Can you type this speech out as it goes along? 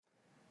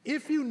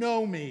If you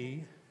know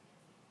me,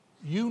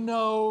 you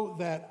know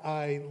that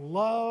I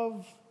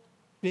love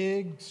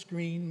big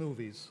screen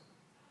movies.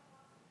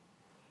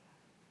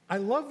 I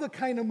love the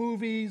kind of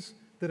movies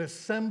that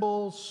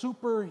assemble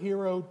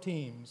superhero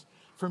teams.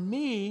 For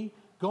me,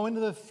 going to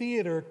the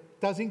theater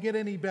doesn't get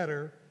any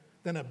better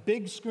than a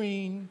big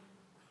screen,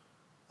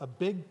 a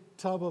big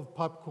tub of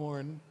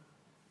popcorn,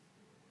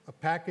 a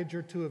package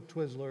or two of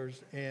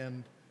Twizzlers,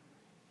 and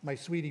my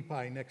sweetie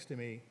pie next to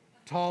me,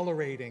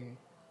 tolerating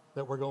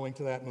that we're going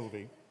to that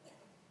movie.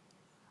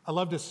 I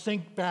love to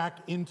sink back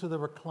into the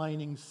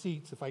reclining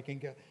seats if I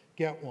can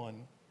get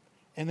one.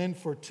 And then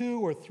for 2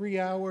 or 3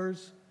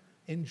 hours,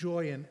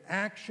 enjoy an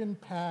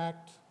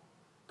action-packed,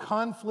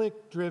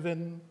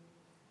 conflict-driven,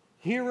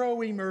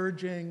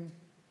 hero-emerging,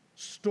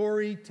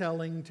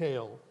 storytelling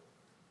tale.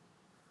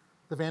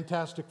 The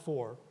Fantastic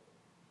Four,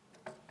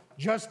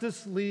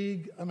 Justice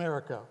League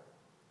America,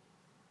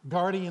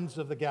 Guardians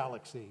of the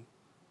Galaxy,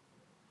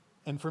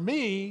 and for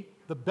me,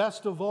 the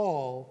best of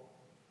all,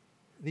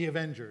 the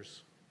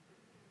Avengers.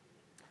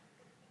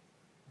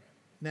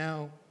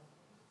 Now,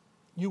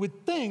 you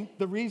would think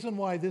the reason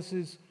why this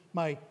is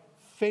my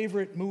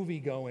favorite movie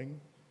going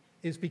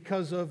is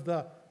because of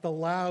the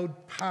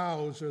loud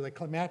pows or the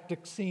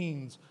climactic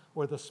scenes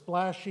or the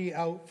splashy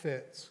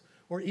outfits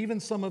or even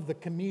some of the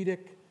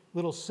comedic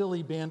little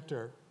silly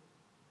banter.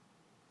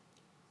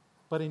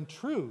 But in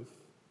truth,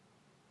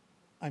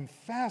 I'm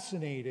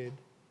fascinated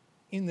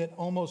in that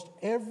almost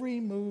every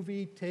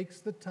movie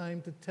takes the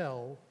time to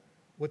tell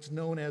what's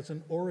known as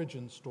an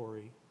origin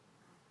story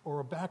or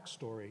a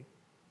backstory.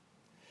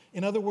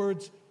 In other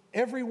words,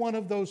 every one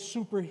of those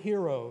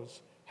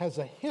superheroes has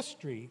a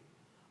history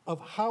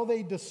of how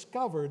they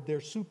discovered their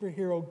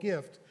superhero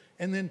gift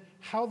and then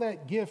how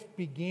that gift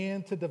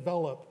began to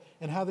develop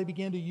and how they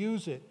began to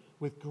use it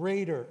with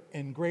greater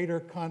and greater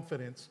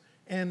confidence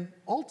and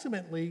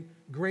ultimately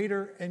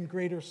greater and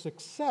greater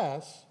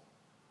success,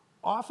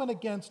 often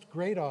against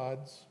great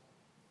odds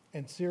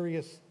and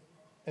serious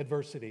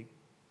adversity.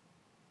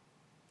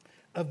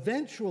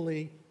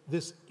 Eventually,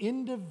 this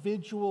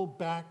individual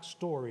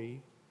backstory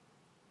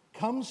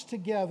comes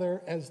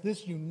together as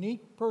this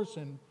unique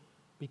person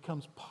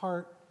becomes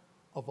part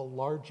of a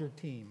larger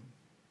team,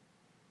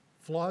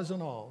 flaws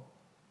and all,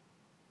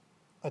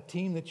 a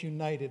team that's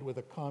united with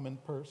a common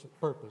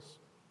purpose.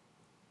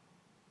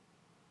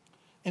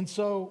 And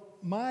so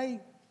my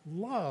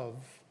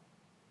love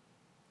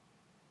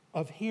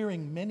of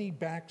hearing many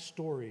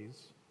backstories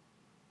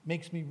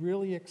makes me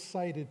really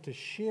excited to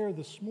share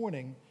this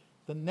morning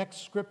the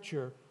next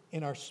scripture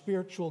in our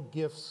spiritual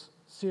gifts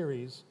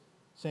series,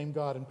 Same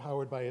God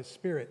Empowered by His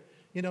Spirit.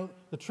 You know,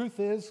 the truth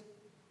is,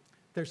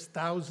 there's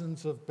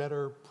thousands of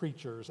better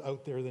preachers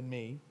out there than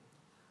me,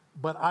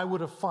 but I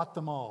would have fought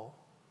them all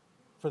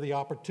for the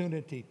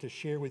opportunity to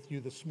share with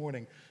you this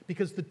morning,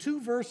 because the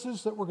 2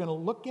 verses that we're going to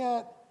look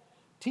at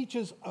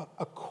teaches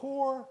a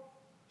core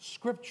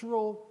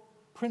scriptural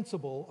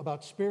principle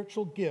about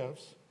spiritual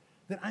gifts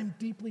that I'm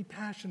deeply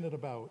passionate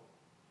about.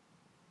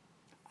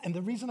 And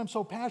the reason I'm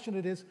so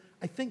passionate is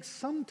I think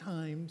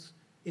sometimes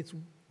it's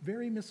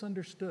very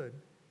misunderstood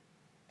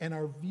and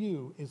our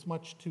view is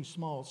much too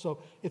small.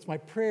 So it's my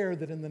prayer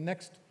that in the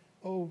next,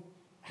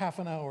 half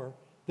an hour,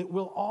 that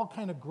we'll all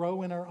kind of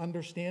grow in our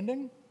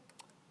understanding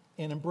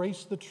and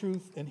embrace the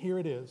truth. And here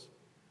it is.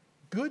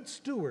 Good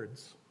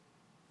stewards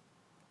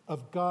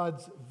of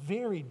God's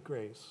varied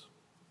grace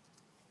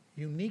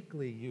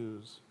uniquely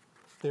use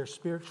their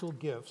spiritual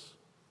gifts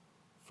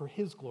for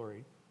His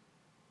glory.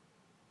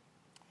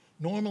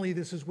 Normally,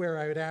 this is where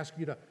I would ask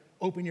you to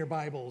open your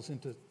Bibles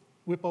and to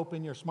whip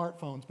open your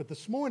smartphones. But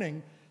this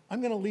morning, I'm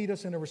going to lead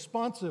us in a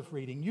responsive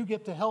reading. You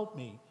get to help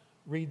me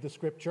read the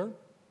scripture.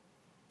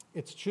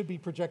 It should be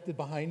projected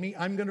behind me.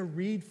 I'm going to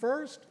read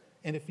first,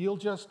 and if you'll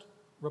just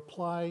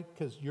reply,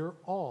 because you're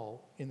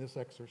all in this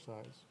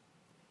exercise.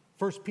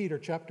 1 Peter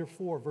chapter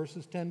 4,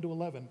 verses 10 to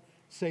 11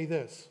 say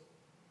this: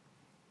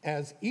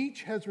 as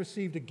each has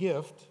received a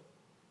gift,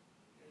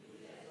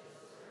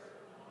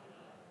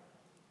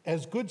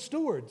 as good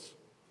stewards,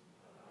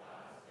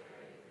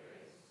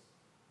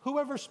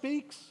 whoever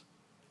speaks,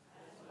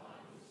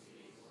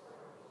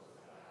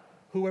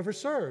 whoever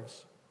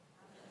serves,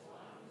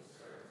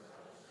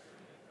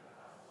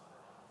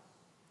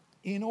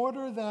 in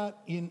order that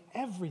in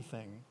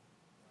everything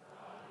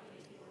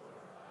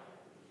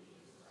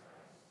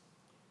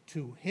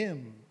to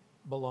Him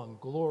belong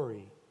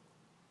glory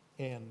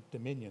and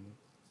dominion.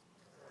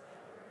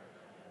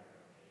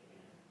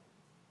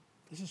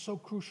 This is so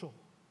crucial.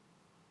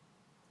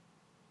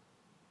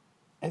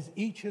 As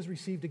each has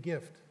received a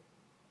gift,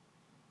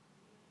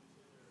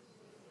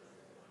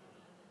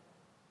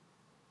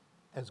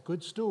 as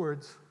good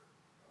stewards,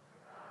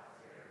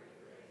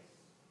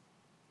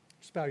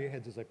 just bow your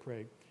heads as I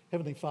pray.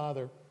 Heavenly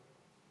Father,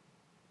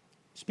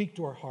 speak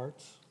to our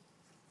hearts,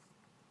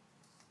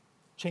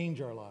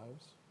 change our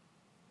lives.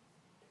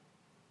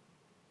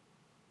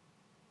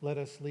 Let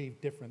us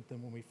leave different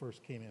than when we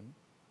first came in.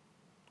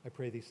 I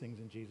pray these things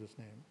in Jesus'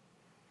 name.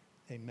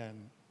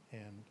 Amen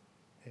and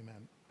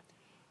amen.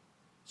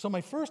 So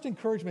my first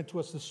encouragement to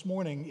us this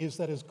morning is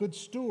that as good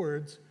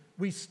stewards,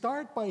 we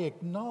start by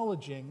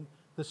acknowledging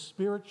the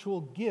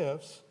spiritual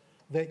gifts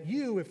that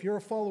you, if you're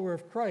a follower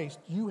of Christ,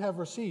 you have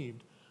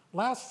received.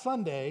 Last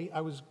Sunday,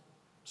 I was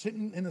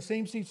sitting in the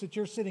same seats that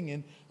you're sitting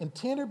in, and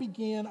Tanner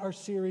began our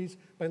series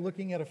by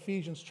looking at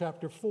Ephesians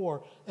chapter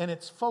 4 and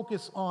its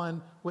focus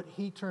on what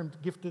he termed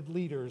gifted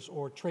leaders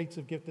or traits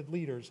of gifted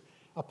leaders: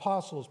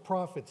 apostles,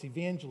 prophets,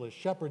 evangelists,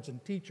 shepherds,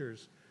 and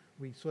teachers.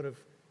 We sort of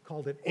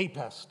called it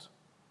APEST.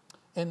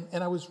 And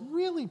I was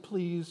really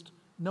pleased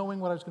knowing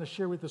what I was going to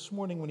share with this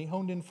morning when he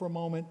honed in for a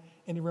moment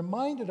and he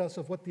reminded us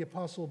of what the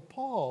Apostle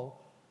Paul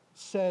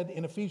said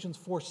in Ephesians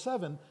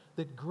 4:7,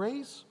 that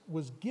grace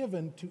was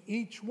given to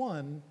each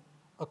one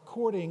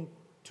according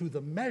to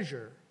the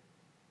measure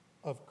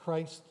of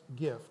Christ's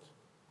gift.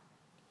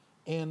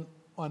 And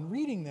on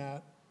reading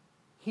that,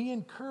 he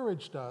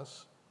encouraged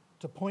us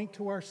to point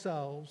to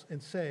ourselves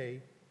and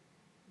say,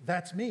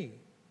 "That's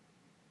me."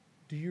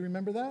 Do you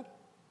remember that?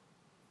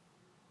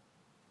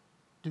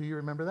 Do you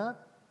remember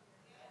that?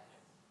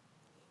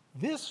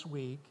 This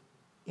week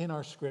in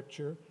our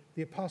scripture,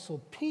 the Apostle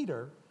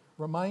Peter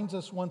reminds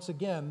us once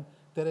again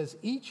that as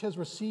each has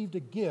received a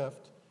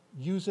gift,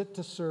 use it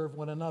to serve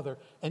one another.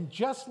 And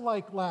just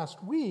like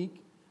last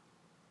week,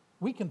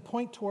 we can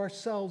point to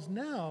ourselves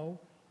now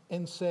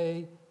and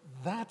say,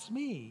 "That's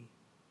me,"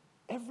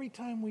 every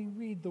time we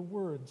read the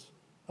words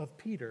of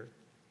Peter,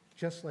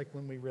 just like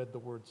when we read the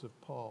words of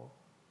Paul.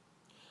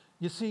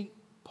 You see,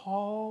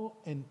 Paul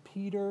and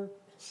Peter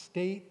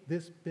state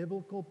this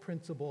biblical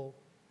principle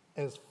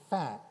as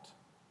fact,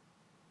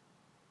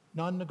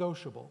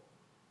 non-negotiable.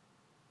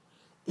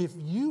 If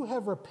you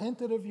have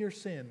repented of your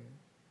sin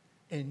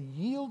and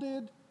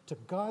yielded to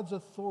God's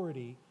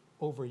authority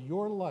over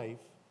your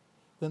life,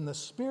 then the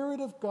Spirit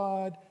of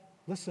God,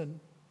 listen,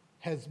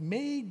 has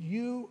made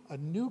you a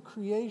new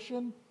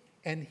creation,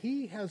 and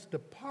He has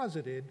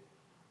deposited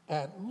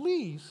at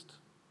least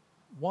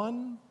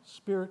one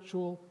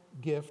spiritual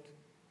gift,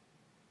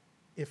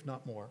 if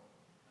not more.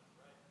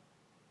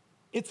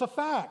 It's a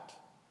fact.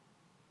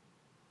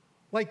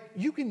 Like,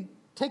 you can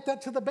take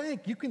that to the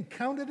bank. You can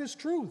count it as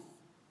truth.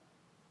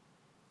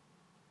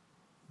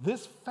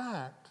 This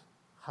fact,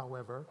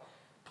 however,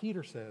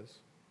 Peter says,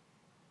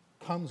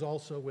 comes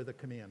also with a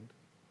command.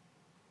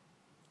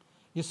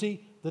 You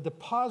see, the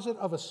deposit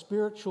of a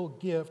spiritual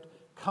gift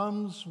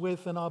comes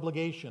with an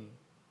obligation.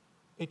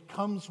 It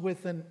comes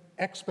with an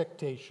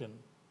expectation.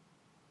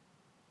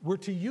 We're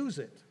to use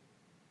it,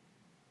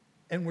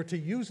 and we're to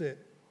use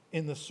it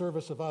in the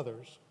service of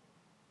others.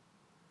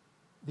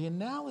 The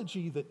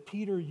analogy that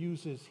Peter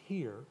uses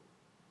here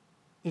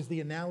is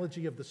the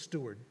analogy of the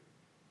steward.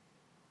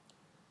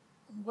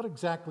 What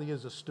exactly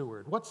is a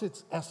steward? What's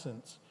its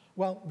essence?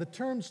 Well, the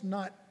term's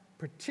not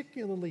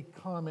particularly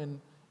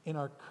common in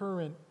our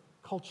current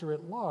culture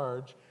at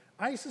large.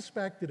 I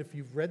suspect that if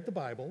you've read the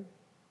Bible,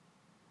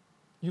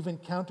 you've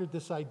encountered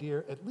this idea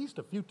at least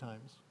a few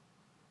times.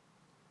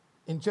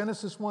 In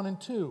Genesis 1 and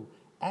 2,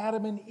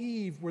 Adam and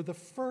Eve were the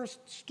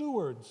first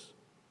stewards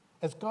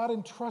as God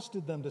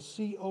entrusted them to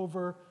see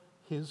over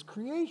His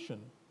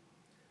creation.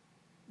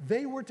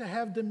 They were to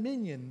have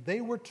dominion. They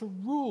were to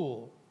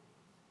rule.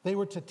 They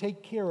were to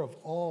take care of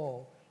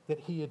all that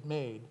He had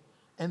made.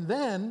 And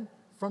then,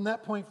 from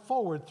that point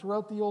forward,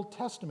 throughout the Old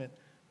Testament,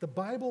 the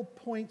Bible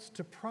points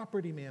to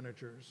property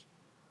managers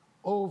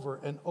over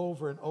and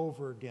over and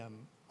over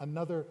again,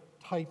 another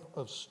type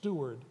of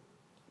steward.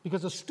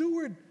 Because a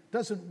steward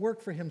doesn't work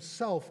for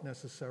himself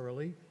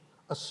necessarily.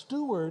 A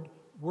steward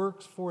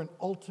works for an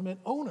ultimate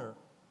owner,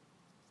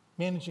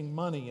 managing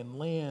money and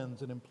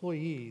lands and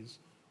employees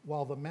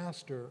while the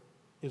master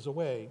is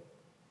away.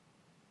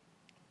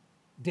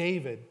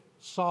 David,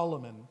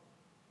 Solomon,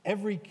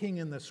 every king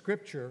in the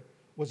scripture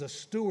was a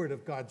steward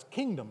of God's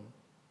kingdom.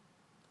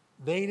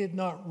 They did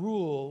not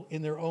rule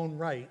in their own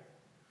right,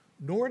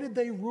 nor did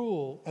they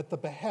rule at the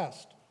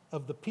behest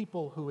of the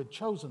people who had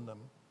chosen them,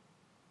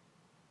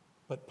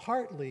 but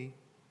partly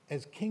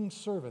as king's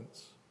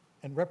servants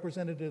and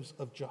representatives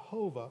of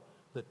Jehovah,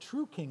 the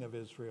true King of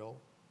Israel.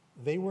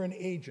 They were an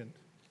agent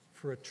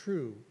for a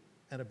true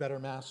and a better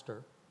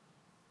master.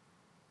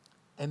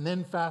 And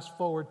then fast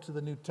forward to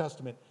the New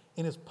Testament.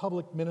 In his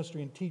public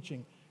ministry and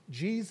teaching,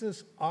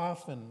 Jesus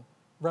often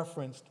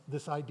referenced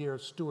this idea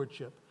of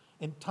stewardship.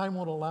 And time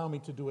won't allow me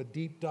to do a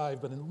deep dive,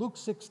 but in Luke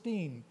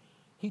 16,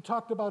 he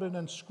talked about an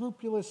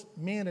unscrupulous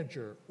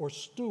manager or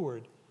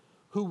steward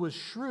who was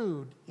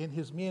shrewd in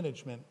his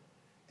management,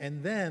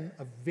 and then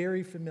a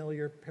very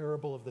familiar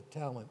parable of the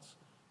talents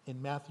in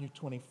Matthew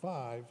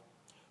 25,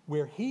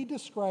 where he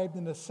described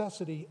the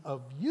necessity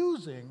of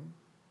using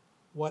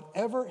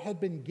whatever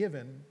had been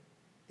given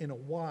in a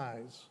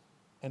wise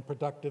and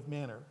productive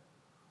manner.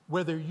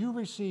 Whether you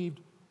received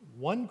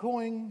 1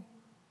 coin,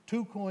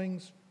 2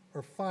 coins,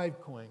 or 5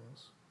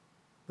 coins,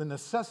 the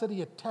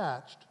necessity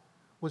attached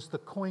was the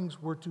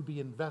coins were to be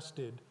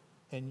invested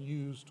and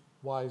used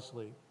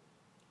wisely.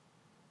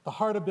 The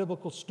heart of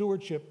biblical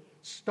stewardship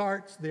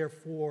starts,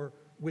 therefore,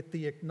 with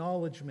the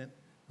acknowledgement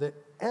that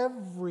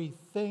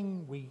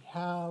everything we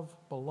have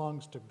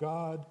belongs to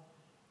God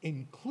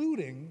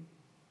including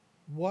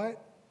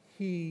what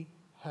he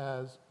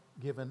has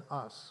given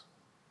us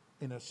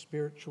in a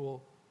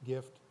spiritual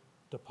gift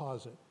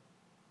deposit.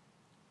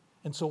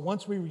 And so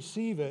once we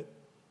receive it,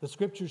 the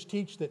scriptures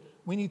teach that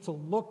we need to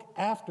look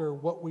after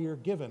what we are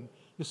given.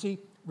 You see,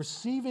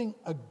 receiving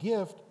a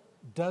gift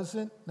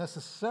doesn't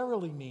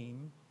necessarily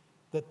mean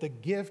that the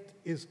gift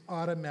is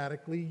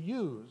automatically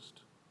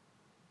used.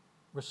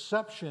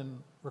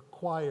 Reception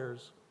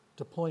requires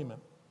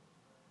deployment.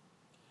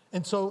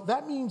 And so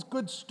that means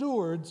good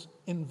stewards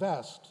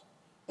invest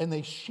and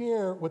they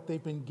share what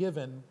they've been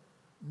given,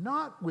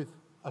 not with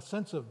a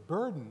sense of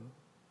burden,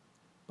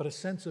 but a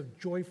sense of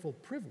joyful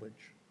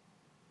privilege.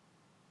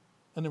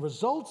 And the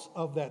results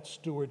of that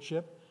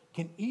stewardship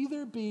can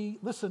either be,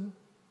 listen,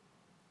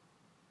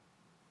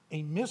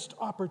 a missed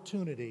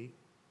opportunity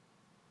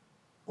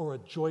or a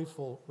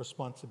joyful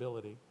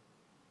responsibility.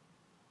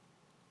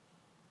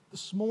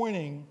 This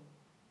morning,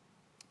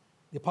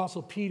 the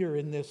Apostle Peter,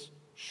 in this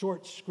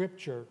short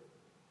scripture,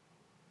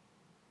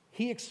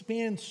 he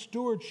expands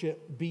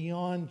stewardship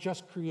beyond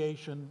just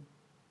creation,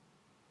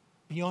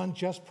 beyond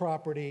just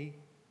property,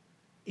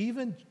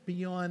 even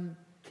beyond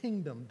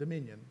kingdom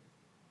dominion.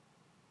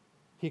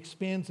 He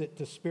expands it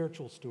to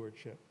spiritual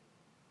stewardship.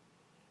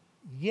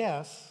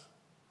 Yes,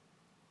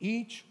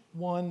 each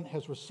one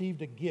has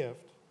received a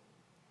gift,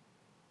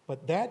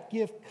 but that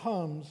gift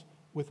comes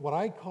with what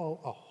I call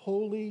a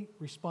holy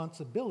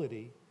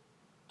responsibility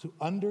to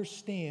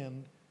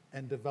understand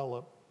and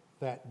develop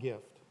that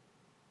gift.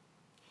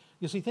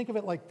 You see, think of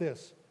it like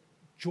this.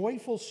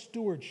 Joyful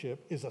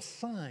stewardship is a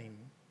sign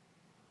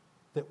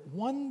that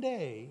one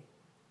day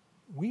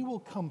we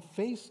will come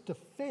face to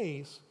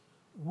face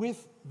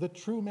with the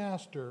true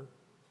master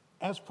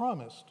as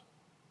promised.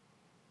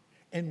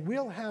 And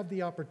we'll have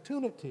the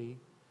opportunity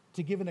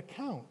to give an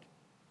account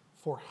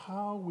for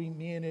how we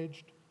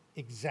managed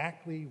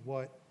exactly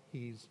what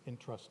he's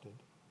entrusted.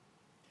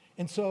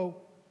 And so,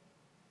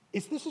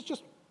 this is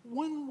just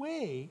one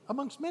way,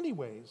 amongst many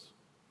ways,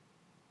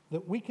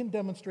 that we can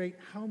demonstrate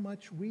how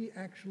much we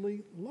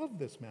actually love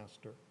this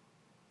master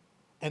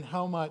and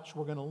how much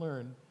we're going to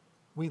learn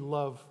we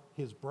love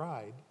his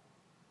bride,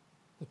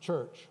 the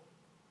church.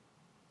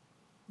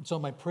 And so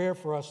my prayer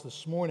for us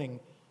this morning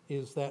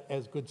is that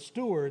as good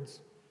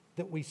stewards,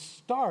 that we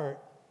start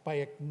by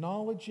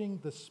acknowledging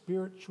the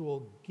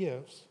spiritual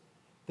gifts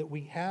that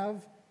we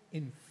have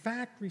in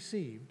fact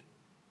received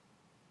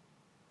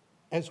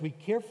as we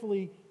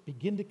carefully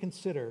begin to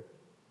consider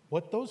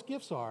what those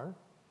gifts are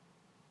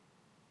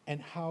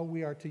and how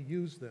we are to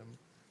use them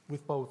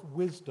with both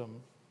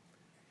wisdom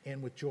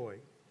and with joy.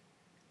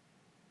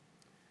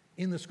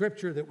 In the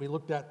scripture that we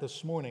looked at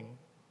this morning,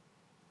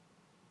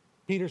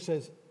 Peter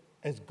says,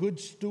 as good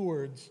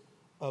stewards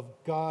of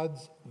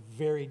God's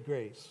varied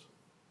grace,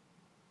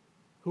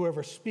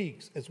 whoever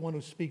speaks as one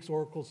who speaks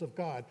oracles of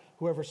God,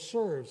 whoever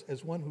serves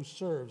as one who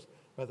serves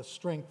by the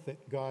strength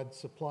that God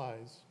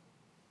supplies.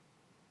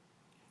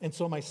 And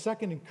so my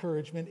second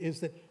encouragement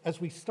is that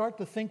as we start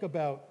to think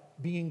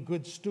about being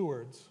good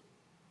stewards,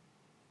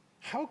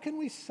 how can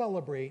we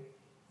celebrate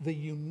the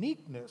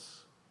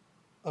uniqueness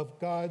of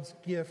God's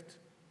gift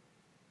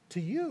to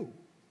you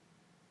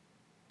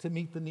to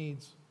meet the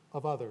needs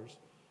of others?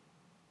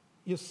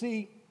 You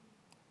see,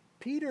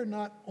 Peter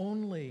not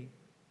only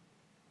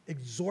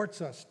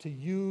exhorts us to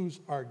use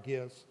our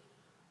gifts,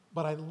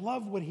 but I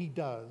love what he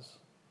does.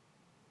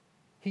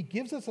 He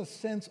gives us a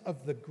sense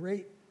of the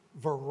great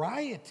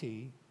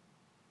variety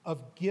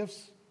of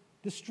gifts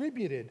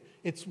distributed.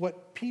 It's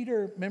what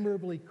Peter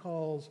memorably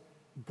calls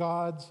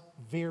God's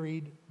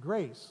varied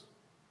grace.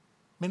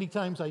 Many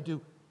times I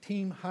do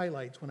team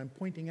highlights when I'm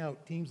pointing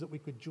out teams that we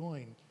could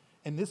join.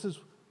 And this is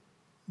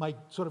my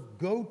sort of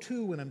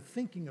go-to when I'm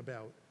thinking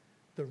about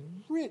the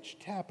rich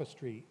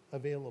tapestry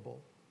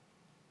available.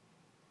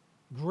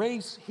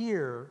 Grace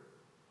here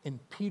in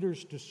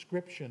Peter's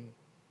description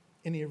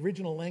in the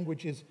original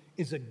language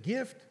is a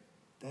gift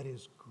that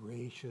is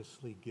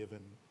graciously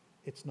given.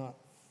 It's not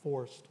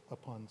forced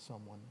upon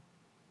someone.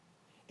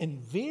 And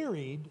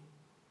varied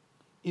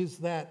is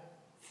that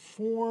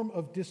form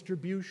of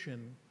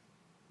distribution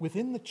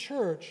within the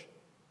church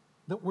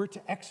that we're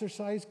to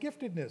exercise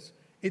giftedness.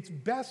 It's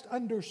best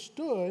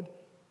understood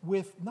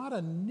with not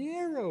a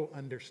narrow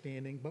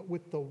understanding, but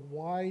with the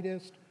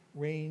widest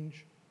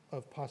range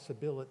of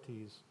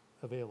possibilities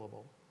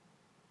available.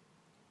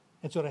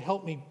 And so to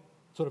help me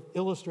sort of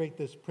illustrate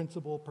this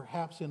principle,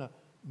 perhaps in a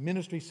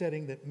ministry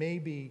setting that may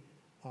be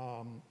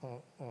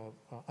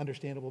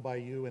understandable by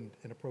you and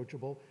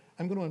approachable,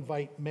 I'm going to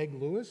invite Meg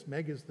Lewis.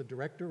 Meg is the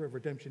director of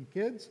Redemption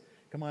Kids.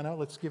 Come on out,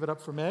 let's give it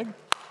up for Meg.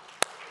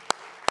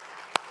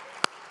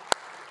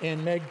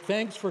 And Meg,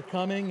 thanks for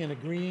coming and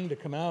agreeing to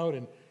come out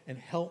and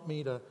help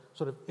me to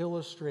sort of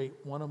illustrate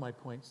one of my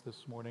points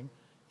this morning.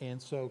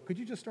 And so could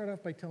you just start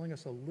off by telling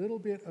us a little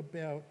bit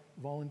about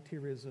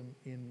volunteerism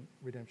in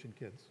Redemption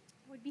Kids?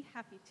 I would be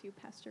happy to,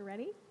 Pastor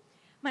Reddy.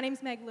 My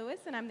name's Meg Lewis,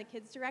 and I'm the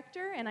kids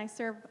director, and I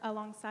serve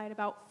alongside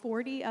about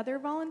 40 other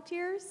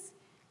volunteers.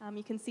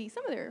 You can see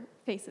some of their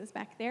faces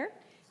back there.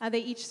 They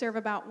each serve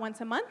about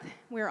once a month.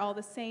 We're all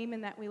the same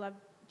in that we love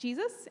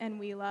Jesus and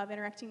we love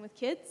interacting with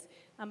kids,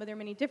 but there are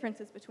many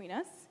differences between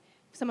us.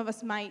 Some of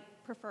us might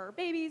prefer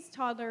babies,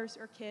 toddlers,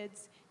 or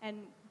kids,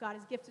 and God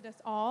has gifted us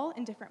all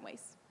in different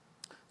ways.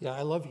 Yeah,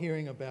 I love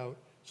hearing about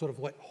sort of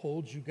what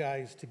holds you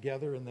guys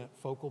together in that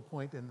focal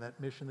point and that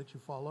mission that you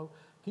follow.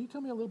 Can you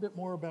tell me a little bit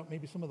more about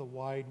maybe some of the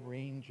wide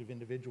range of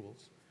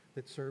individuals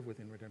that serve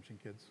within Redemption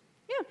Kids?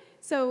 Yeah,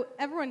 so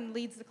everyone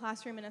leads the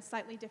classroom in a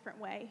slightly different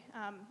way.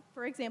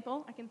 For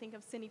example, I can think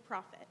of Cindy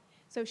Prophet.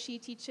 So she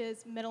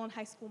teaches middle and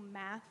high school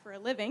math for a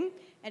living,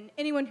 and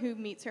anyone who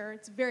meets her,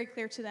 it's very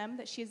clear to them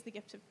that she has the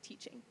gift of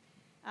teaching.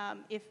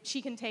 If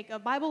she can take a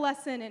Bible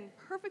lesson and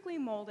perfectly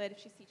mold it, if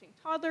she's teaching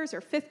toddlers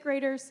or fifth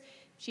graders,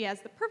 she has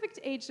the perfect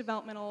age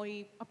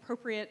developmentally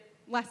appropriate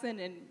lesson,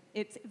 and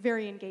it's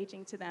very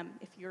engaging to them.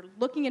 If you're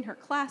looking in her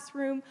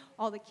classroom,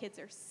 all the kids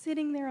are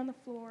sitting there on the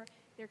floor,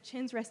 their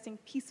chins resting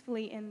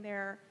peacefully in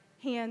their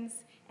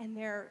hands, and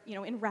they're,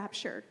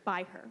 enraptured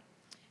by her.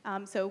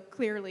 So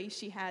clearly,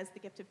 she has the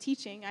gift of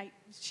teaching.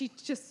 She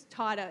just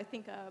taught, I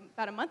think,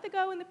 about a month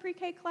ago in the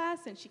pre-K class,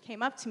 and she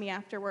came up to me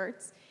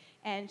afterwards,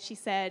 and she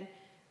said,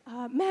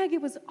 Meg,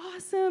 it was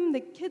awesome. The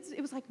kids,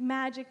 it was like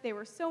magic. They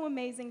were so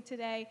amazing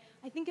today.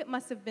 I think it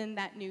must have been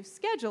that new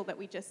schedule that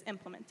we just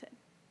implemented.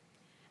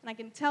 And I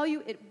can tell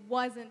you it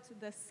wasn't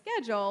the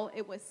schedule,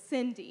 it was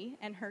Cindy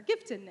and her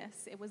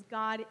giftedness. It was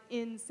God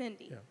in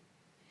Cindy. Yeah.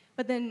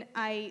 But then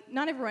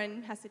not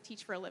everyone has to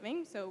teach for a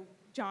living, so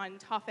John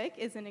Toffick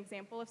is an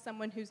example of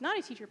someone who's not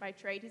a teacher by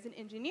trade. He's an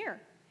engineer.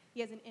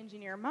 He has an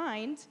engineer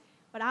mind,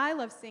 but I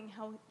love seeing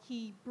how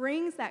he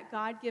brings that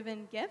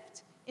God-given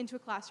gift into a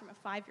classroom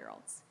of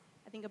 5-year-olds.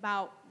 I think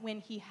about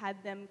when he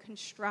had them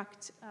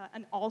construct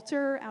an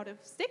altar out of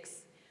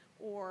sticks,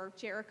 or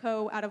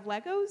Jericho out of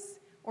Legos,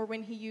 or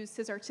when he used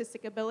his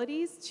artistic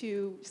abilities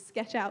to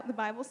sketch out the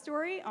Bible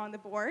story on the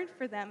board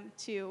for them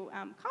to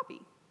copy.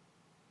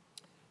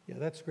 Yeah,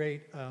 that's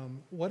great.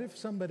 What if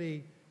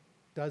somebody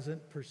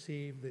doesn't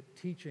perceive that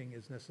teaching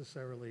is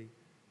necessarily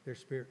their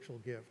spiritual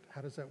gift?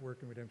 How does that work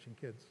in Redemption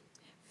Kids?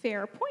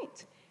 Fair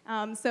point.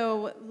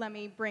 So let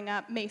me bring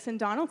up Mason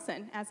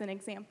Donaldson as an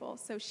example.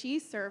 So she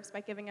serves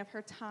by giving of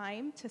her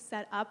time to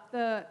set up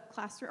the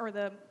classroom,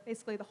 or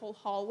basically the whole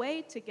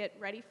hallway to get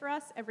ready for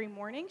us every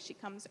morning. She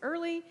comes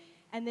early,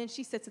 and then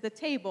she sits at the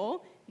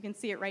table. You can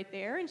see it right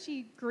there, and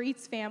she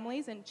greets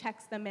families and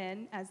checks them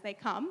in as they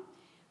come.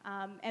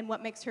 And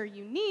what makes her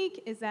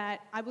unique is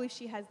that I believe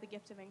she has the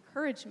gift of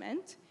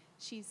encouragement.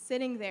 She's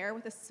sitting there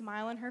with a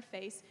smile on her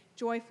face,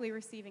 joyfully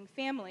receiving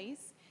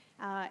families,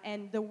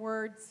 and the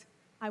words,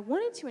 "I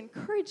wanted to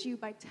encourage you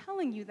by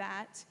telling you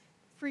that,"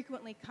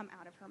 frequently come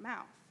out of her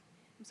mouth.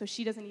 And so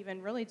she doesn't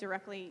even really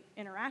directly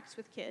interact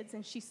with kids,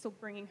 and she's still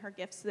bringing her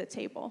gifts to the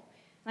table.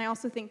 And I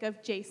also think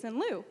of Jason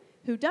Liu,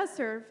 who does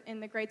serve in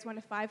the grades 1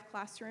 to 5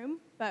 classroom,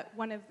 but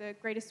one of the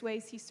greatest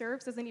ways he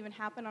serves doesn't even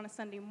happen on a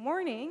Sunday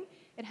morning.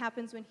 It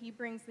happens when he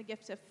brings the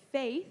gift of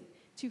faith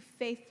to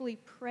faithfully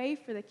pray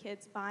for the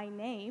kids by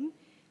name.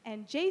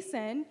 And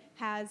Jason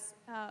has,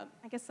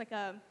 like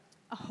a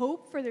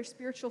hope for their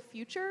spiritual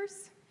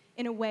futures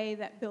in a way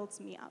that builds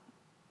me up.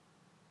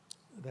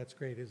 That's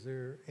great. Is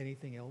there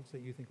anything else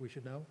that you think we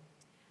should know?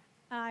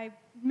 I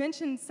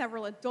mentioned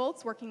several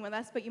adults working with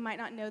us, but you might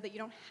not know that you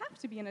don't have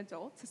to be an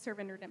adult to serve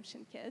in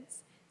Redemption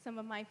Kids. Some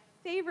of my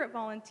favorite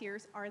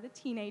volunteers are the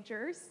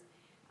teenagers.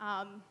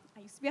 I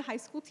used to be a high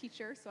school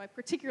teacher, so I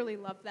particularly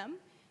love them.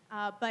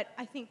 But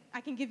I think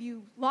I can give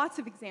you lots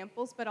of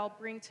examples, but I'll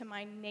bring to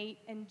mind Nate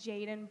and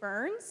Jaden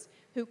Burns,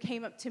 who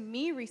came up to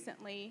me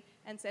recently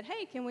and said,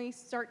 "Hey, can we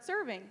start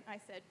serving?" I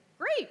said,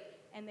 "Great."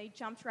 And they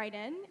jumped right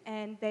in,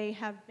 and they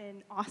have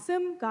been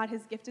awesome. God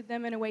has gifted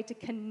them in a way to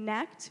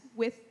connect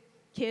with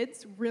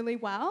kids really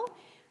well.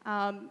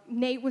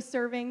 Nate was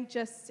serving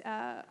just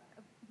a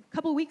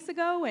couple weeks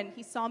ago, and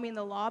he saw me in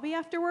the lobby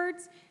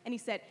afterwards, and he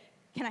said,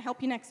 "Can I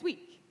help you next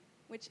week?"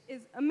 Which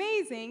is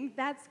amazing.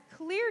 That's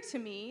clear to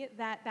me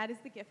that that is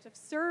the gift of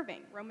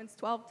serving. Romans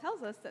 12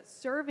 tells us that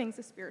serving is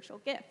a spiritual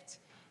gift.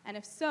 And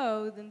if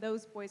so, then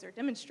those boys are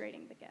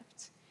demonstrating the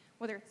gift.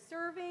 Whether it's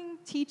serving,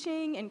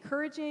 teaching,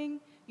 encouraging,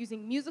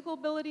 using musical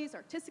abilities,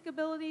 artistic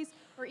abilities,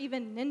 or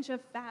even ninja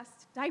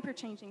fast diaper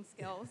changing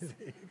skills.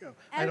 There you go.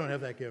 I don't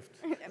have that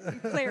gift.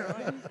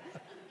 Clearly.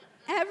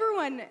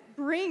 Everyone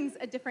brings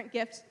a different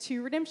gift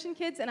to Redemption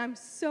Kids, and I'm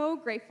so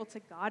grateful to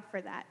God for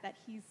that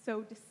He's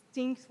so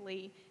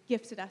distinctly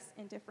gifted us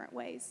in different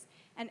ways.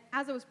 And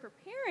as I was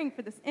preparing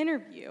for this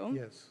interview,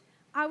 yes,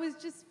 I was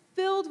just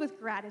filled with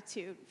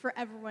gratitude for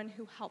everyone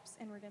who helps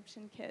in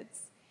Redemption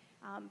Kids.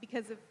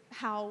 Because of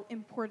how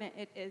important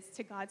it is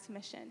to God's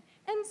mission.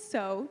 And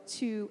so,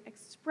 to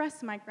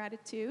express my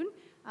gratitude,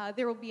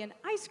 there will be an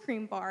ice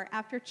cream bar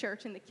after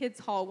church in the kids'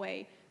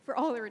 hallway for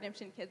all the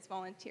Redemption Kids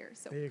volunteers.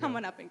 So come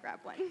on up and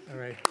grab one. All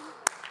right.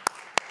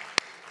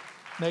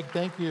 Meg,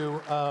 thank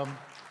you.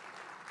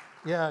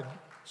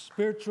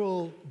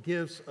 Spiritual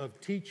gifts of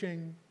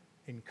teaching,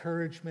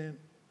 encouragement,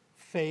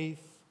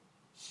 faith,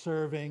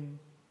 serving.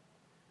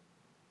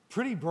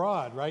 Pretty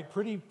broad, right?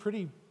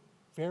 Pretty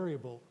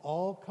variable,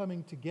 all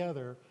coming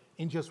together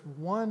in just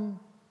one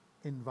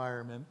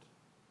environment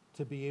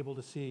to be able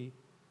to see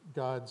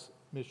God's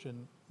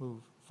mission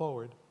move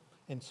forward.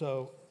 And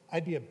so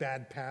I'd be a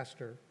bad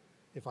pastor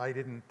if I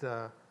didn't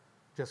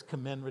just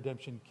commend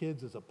Redemption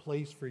Kids as a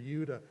place for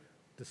you to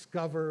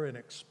discover and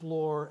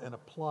explore and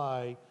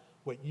apply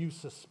what you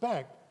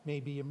suspect may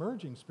be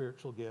emerging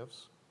spiritual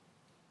gifts.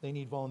 They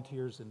need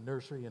volunteers in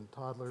nursery and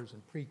toddlers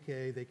and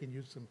pre-K. They can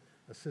use some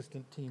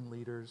assistant team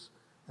leaders,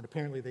 and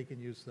apparently they can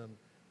use some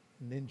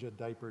ninja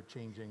diaper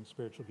changing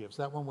spiritual gifts.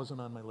 That one wasn't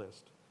on my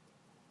list.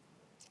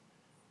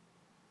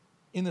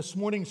 In this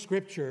morning's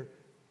scripture,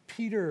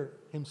 Peter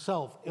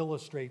himself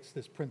illustrates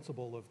this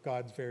principle of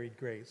God's varied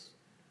grace.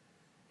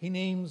 He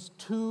names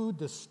two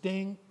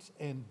distinct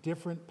and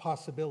different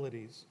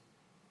possibilities: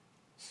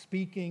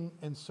 speaking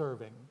and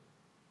serving,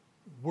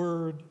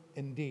 word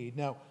and deed.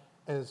 Now,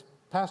 as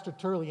Pastor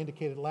Turley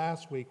indicated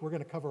last week, we're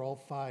going to cover all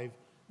 5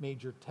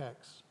 major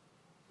texts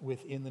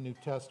within the New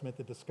Testament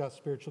that discuss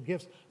spiritual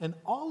gifts. And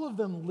all of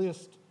them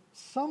list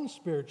some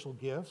spiritual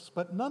gifts,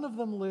 but none of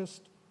them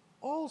list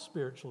all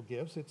spiritual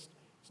gifts. It's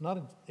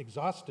not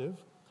exhaustive.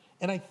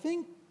 And I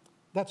think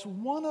that's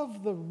one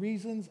of the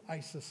reasons I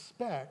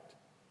suspect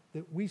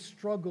that we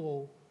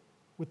struggle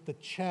with the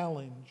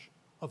challenge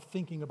of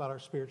thinking about our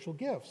spiritual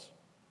gifts.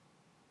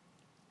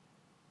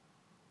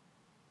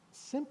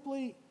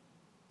 Simply,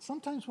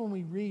 sometimes when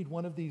we read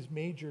one of these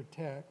major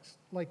texts,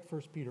 like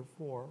 1 Peter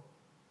 4,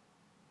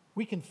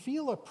 we can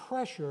feel a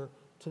pressure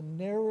to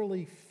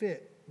narrowly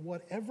fit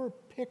whatever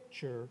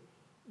picture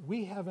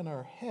we have in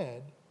our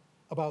head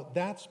about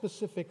that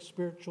specific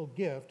spiritual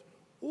gift,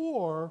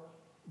 or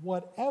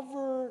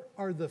whatever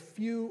are the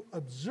few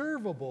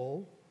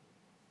observable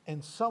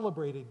and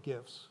celebrated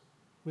gifts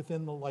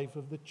within the life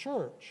of the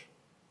church.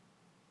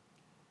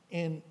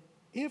 And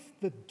if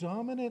the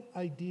dominant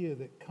idea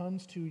that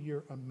comes to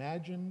your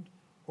imagined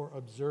or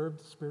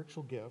observed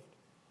spiritual gift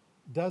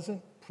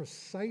doesn't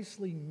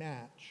precisely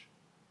match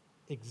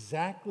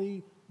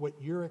exactly what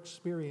your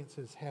experience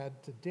has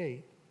had to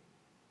date,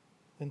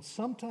 then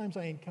sometimes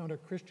I encounter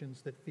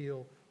Christians that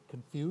feel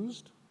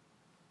confused,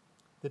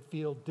 that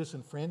feel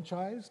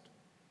disenfranchised,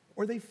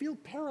 or they feel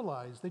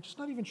paralyzed. They're just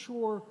not even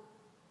sure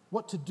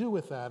what to do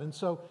with that. And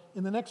so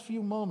in the next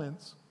few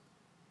moments,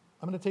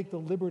 I'm going to take the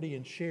liberty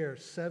and share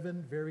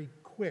 7 very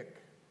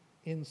quick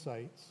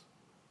insights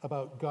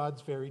about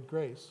God's varied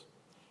grace.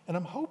 And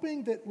I'm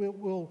hoping that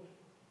we'll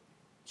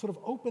sort of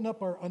open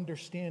up our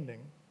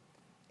understanding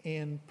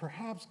and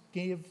perhaps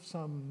give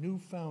some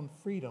newfound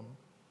freedom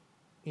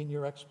in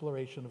your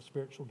exploration of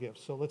spiritual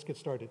gifts. So let's get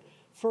started.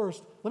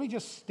 First, let me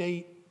just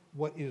state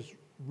what is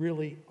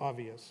really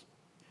obvious.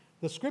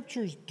 The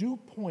scriptures do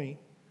point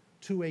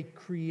to a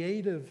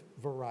creative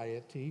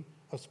variety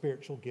of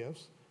spiritual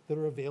gifts that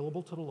are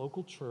available to the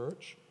local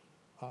church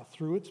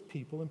through its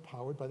people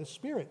empowered by the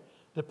Spirit.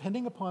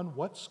 Depending upon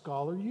what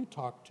scholar you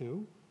talk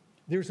to,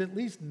 there's at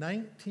least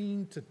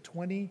 19 to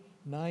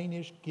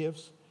 29-ish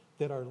gifts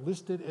that are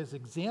listed as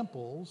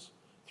examples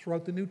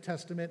throughout the New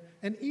Testament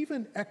and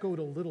even echoed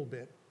a little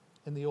bit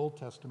in the Old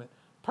Testament.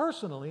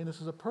 Personally, and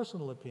this is a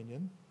personal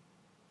opinion,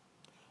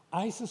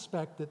 I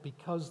suspect that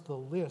because the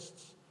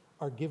lists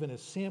are given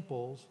as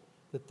samples,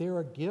 that there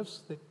are gifts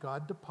that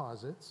God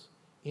deposits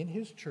in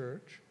his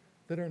church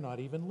that are not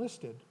even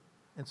listed.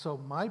 And so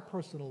my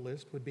personal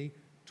list would be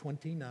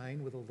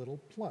 29 with a little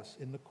plus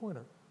in the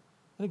corner.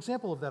 An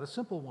example of that, a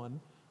simple one,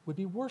 would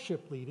be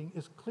worship leading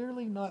is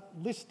clearly not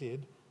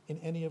listed in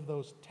any of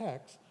those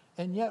texts,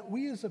 and yet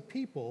we as a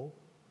people,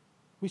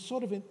 we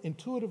sort of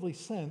intuitively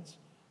sense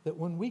that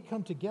when we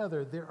come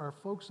together, there are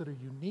folks that are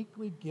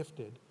uniquely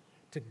gifted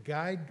to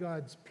guide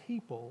God's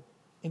people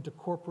into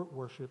corporate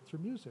worship through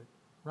music,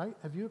 right?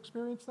 Have you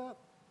experienced that?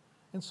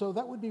 And so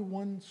that would be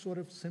one sort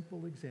of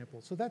simple example.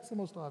 So that's the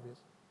most obvious.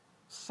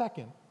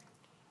 Second,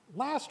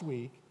 last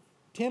week,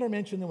 Tanner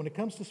mentioned that when it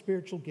comes to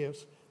spiritual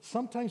gifts,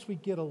 sometimes we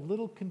get a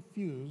little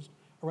confused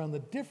around the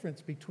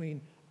difference between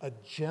a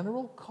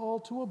general call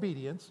to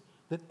obedience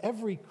that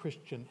every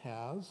Christian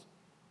has,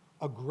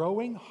 a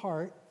growing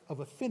heart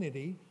of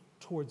affinity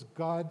towards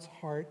God's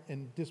heart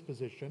and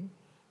disposition,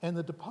 and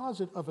the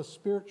deposit of a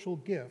spiritual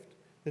gift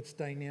that's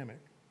dynamic.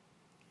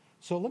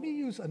 So let me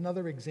use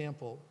another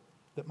example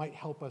that might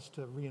help us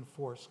to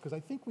reinforce, because I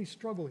think we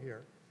struggle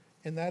here,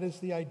 and that is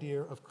the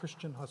idea of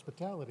Christian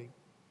hospitality.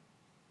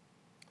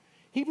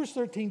 Hebrews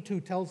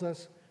 13:2 tells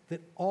us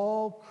that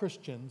all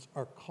Christians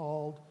are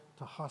called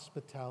to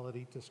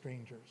hospitality to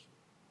strangers.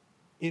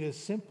 It is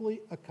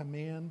simply a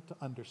command to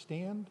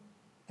understand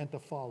and to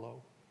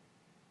follow.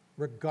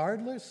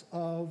 Regardless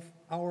of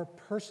our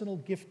personal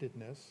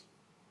giftedness,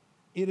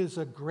 it is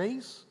a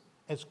grace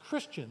as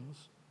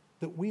Christians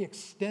that we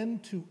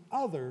extend to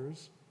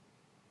others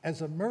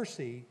as a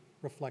mercy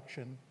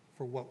reflection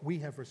for what we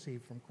have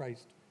received from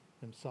Christ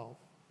himself.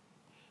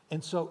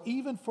 And so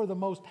even for the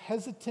most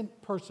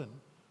hesitant person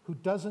who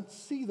doesn't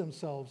see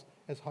themselves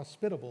as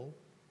hospitable,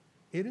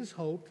 it is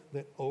hoped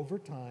that over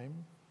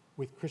time,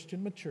 with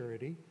Christian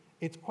maturity,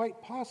 it's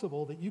quite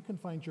possible that you can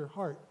find your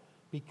heart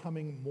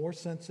becoming more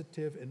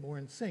sensitive and more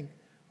in sync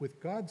with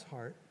God's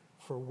heart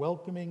for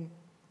welcoming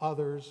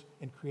others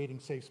and creating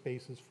safe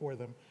spaces for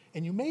them.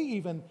 And you may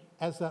even,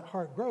 as that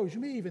heart grows, you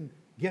may even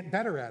get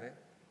better at it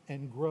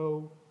and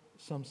grow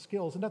some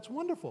skills. And that's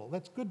wonderful.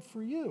 That's good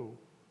for you.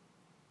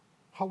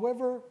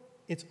 However,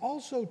 it's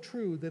also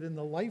true that in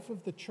the life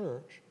of the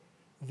church,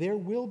 there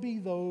will be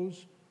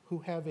those who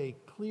have a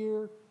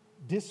clear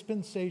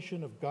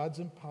dispensation of God's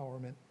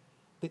empowerment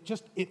that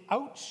it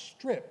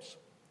outstrips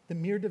the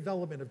mere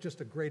development of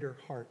just a greater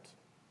heart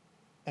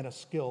and a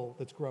skill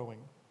that's growing.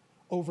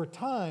 Over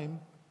time,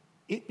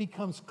 it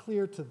becomes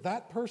clear to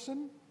that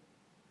person,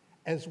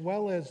 as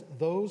well as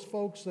those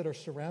folks that are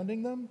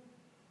surrounding them,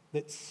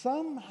 that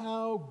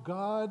somehow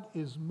God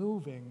is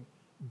moving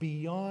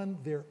beyond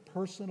their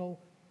personal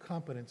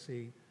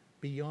competency,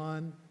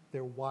 beyond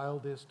their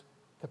wildest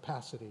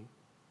capacity.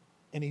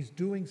 And he's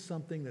doing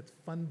something that's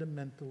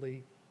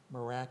fundamentally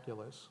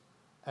miraculous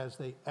as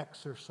they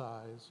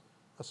exercise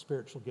a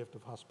spiritual gift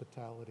of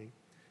hospitality.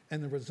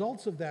 And the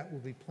results of that will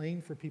be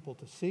plain for people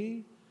to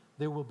see.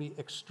 There will be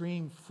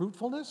extreme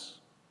fruitfulness,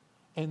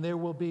 and there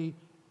will be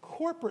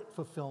corporate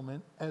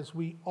fulfillment as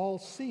we all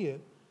see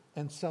it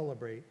and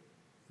celebrate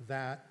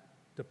that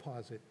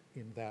deposit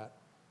in that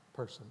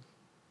person.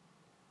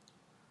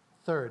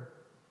 Third,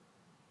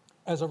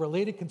 as a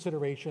related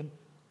consideration,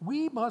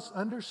 we must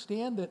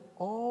understand that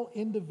all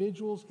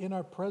individuals in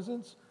our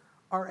presence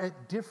are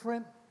at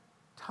different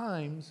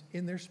times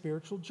in their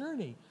spiritual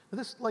journey. Now,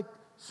 this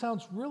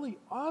sounds really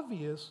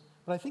obvious,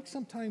 but I think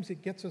sometimes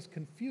it gets us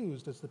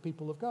confused as the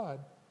people of God.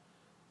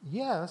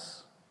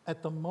 Yes,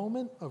 at the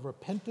moment of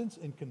repentance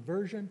and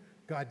conversion,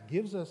 God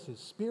gives us his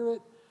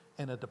Spirit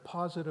and a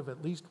deposit of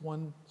at least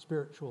one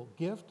spiritual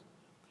gift.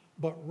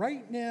 But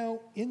right now,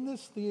 in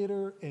this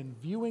theater and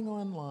viewing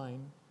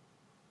online,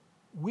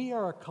 we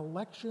are a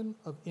collection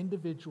of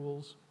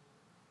individuals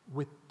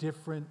with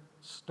different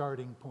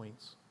starting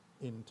points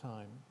in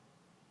time.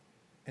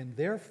 And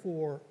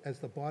therefore, as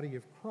the body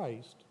of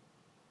Christ,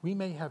 we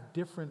may have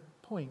different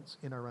points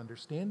in our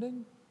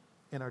understanding,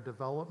 in our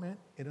development,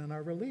 and in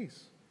our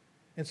release.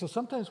 And so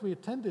sometimes we're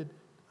tempted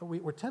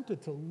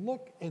to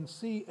look and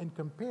see and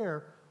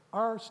compare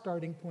our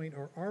starting point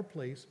or our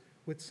place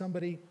with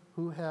somebody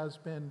who has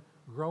been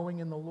growing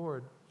in the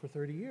Lord for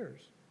 30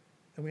 years.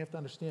 And we have to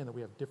understand that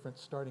we have different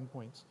starting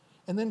points.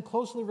 And then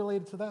closely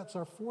related to that's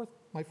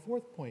my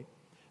fourth point,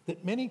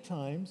 that many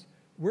times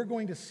we're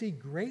going to see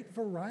great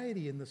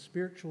variety in the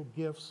spiritual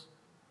gifts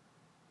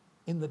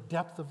in the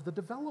depth of the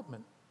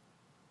development.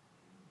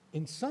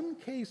 In some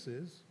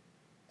cases,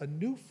 a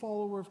new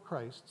follower of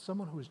Christ,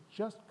 someone who has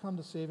just come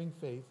to saving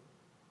faith,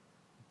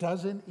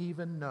 doesn't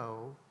even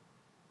know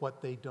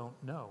what they don't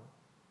know.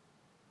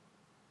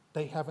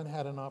 They haven't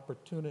had an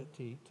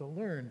opportunity to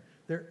learn.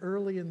 They're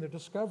early in their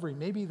discovery.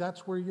 Maybe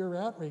that's where you're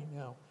at right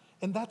now.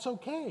 And that's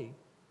okay.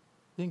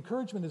 The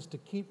encouragement is to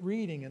keep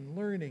reading and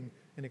learning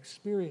and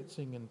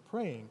experiencing and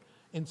praying.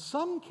 In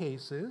some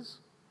cases,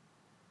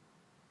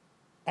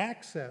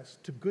 access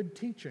to good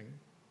teaching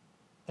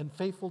and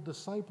faithful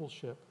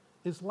discipleship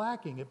is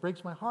lacking. It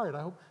breaks my heart.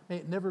 I hope may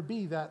it never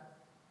be that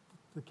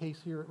the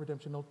case here at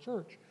Redemption Hill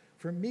Church.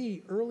 For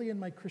me, early in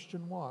my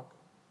Christian walk,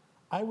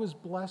 I was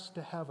blessed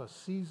to have a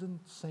seasoned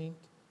saint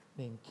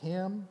named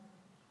Cam.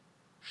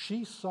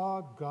 She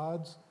saw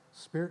God's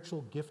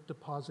spiritual gift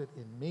deposit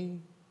in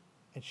me,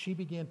 and she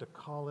began to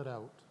call it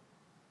out.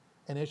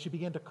 And as she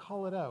began to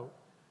call it out,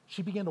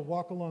 she began to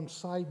walk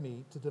alongside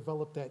me to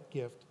develop that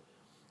gift.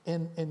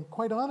 And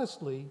quite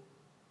honestly,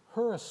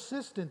 her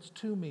assistance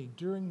to me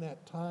during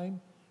that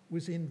time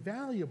was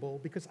invaluable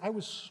because I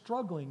was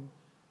struggling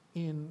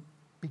in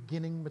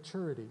beginning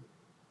maturity.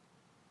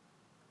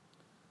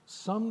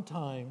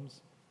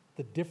 Sometimes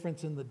the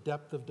difference in the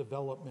depth of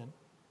development,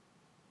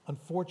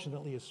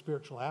 unfortunately, is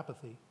spiritual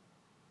apathy.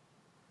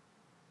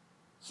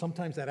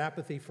 Sometimes that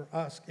apathy for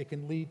us, it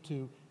can lead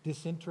to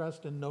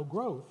disinterest and no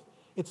growth.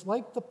 It's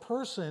like the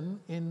person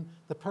in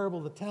the parable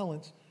of the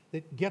talents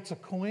that gets a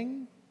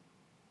coin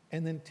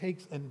and then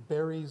takes and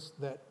buries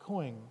that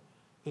coin.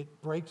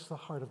 It breaks the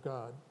heart of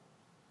God.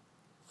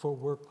 For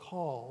we're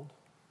called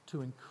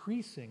to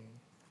increasing,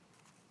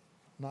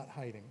 not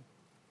hiding.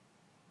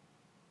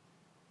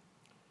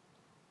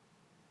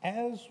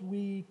 As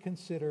we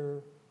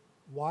consider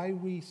why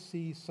we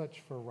see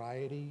such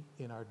variety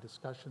in our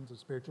discussions of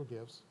spiritual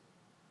gifts,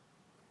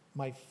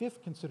 my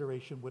fifth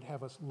consideration would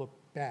have us look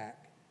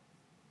back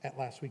at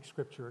last week's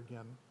scripture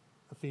again,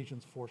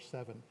 Ephesians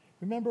 4:7.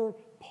 Remember,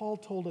 Paul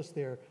told us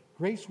there,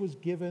 grace was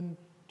given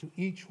to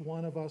each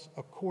one of us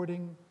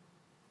according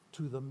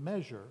to the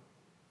measure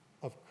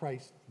of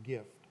Christ's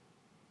gift.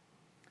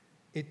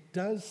 It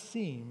does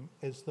seem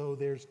as though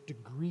there's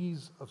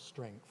degrees of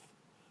strength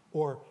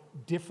or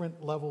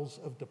different levels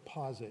of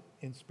deposit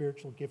in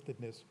spiritual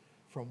giftedness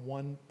from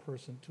one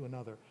person to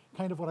another.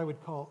 Kind of what I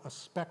would call a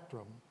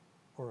spectrum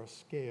or a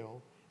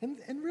scale. And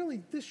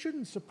really, this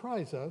shouldn't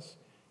surprise us.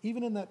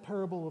 Even in that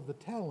parable of the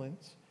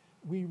talents,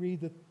 we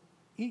read that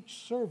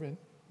each servant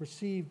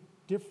received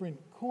different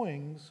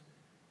coins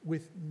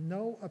with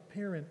no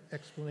apparent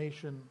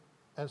explanation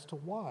as to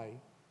why.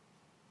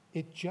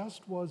 It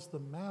just was the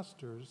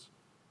master's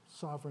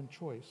sovereign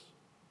choice.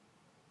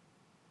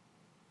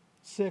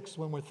 Sixth,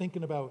 when we're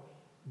thinking about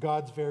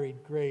God's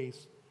varied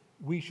grace,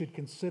 we should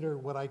consider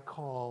what I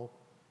call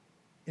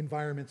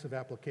environments of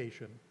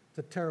application. It's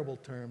a terrible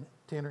term.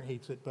 Tanner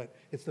hates it, but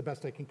it's the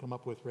best I can come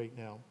up with right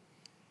now.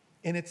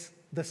 And it's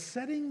the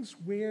settings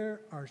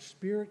where our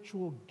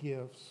spiritual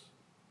gifts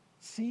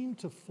seem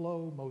to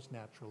flow most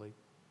naturally.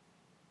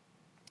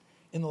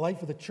 In the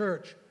life of the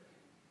church,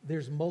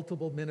 there's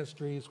multiple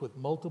ministries with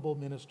multiple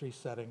ministry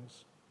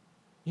settings.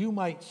 You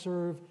might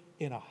serve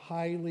in a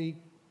highly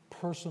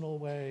personal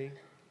way.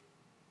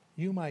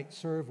 You might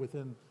serve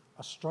within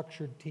a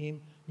structured team.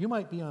 You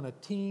might be on a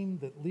team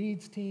that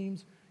leads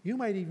teams. You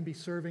might even be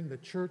serving the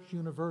church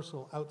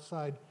universal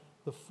outside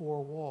the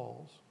four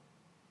walls.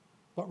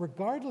 But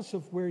regardless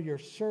of where you're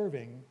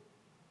serving,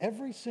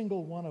 every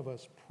single one of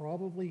us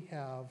probably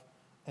have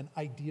an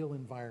ideal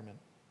environment,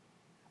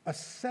 a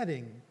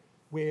setting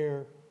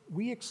where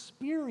we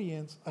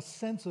experience a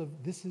sense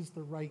of this is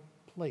the right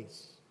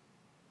place,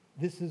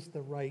 this is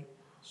the right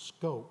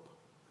scope,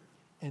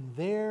 and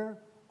there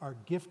our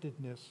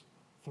giftedness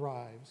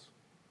thrives.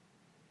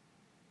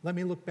 Let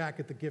me look back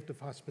at the gift of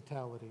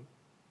hospitality.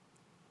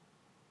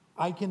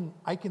 I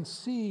can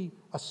see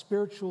a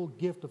spiritual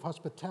gift of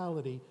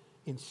hospitality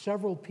in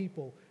several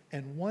people,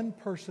 and one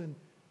person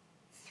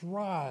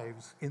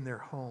thrives in their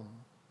home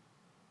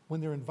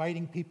when they're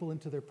inviting people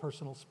into their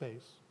personal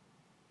space.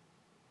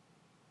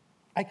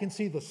 I can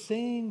see the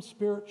same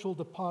spiritual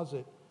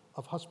deposit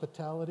of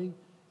hospitality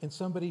in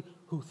somebody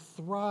who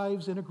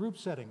thrives in a group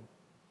setting.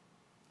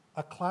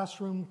 A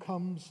classroom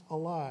comes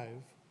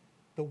alive.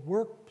 The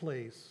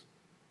workplace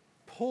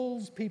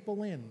pulls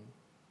people in.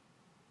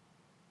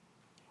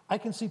 I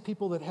can see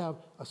people that have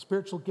a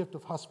spiritual gift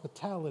of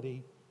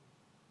hospitality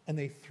and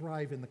they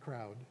thrive in the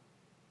crowd.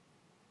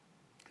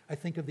 I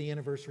think of the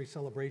anniversary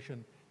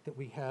celebration that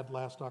we had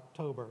last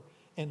October,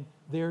 and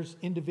there's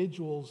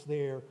individuals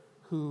there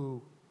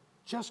who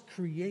just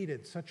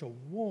created such a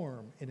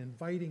warm and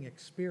inviting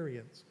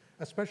experience,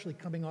 especially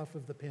coming off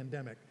of the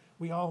pandemic.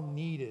 We all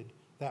needed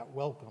that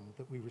welcome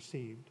that we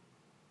received.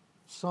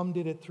 Some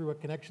did it through a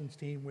connections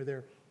team where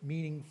they're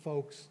meeting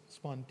folks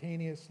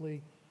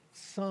spontaneously.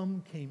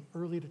 Some came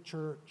early to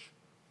church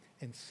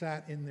and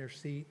sat in their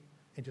seat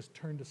and just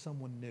turned to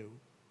someone new,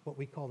 what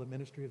we call the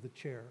ministry of the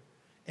chair.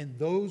 And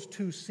those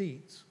two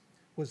seats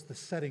was the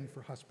setting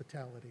for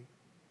hospitality.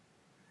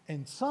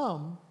 And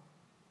some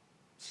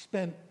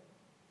spent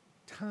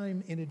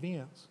time in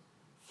advance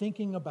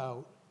thinking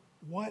about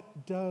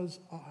what does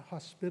a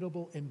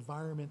hospitable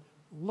environment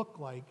look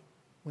like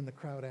when the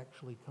crowd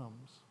actually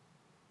comes.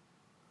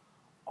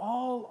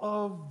 All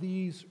of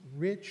these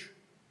rich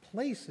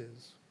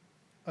places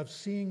of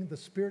seeing the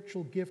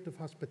spiritual gift of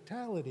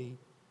hospitality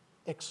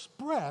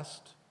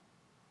expressed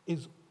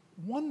is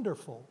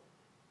wonderful,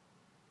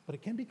 but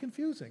it can be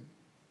confusing.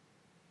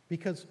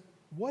 Because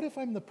what if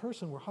I'm the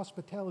person where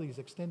hospitality is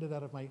extended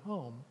out of my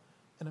home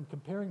and I'm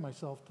comparing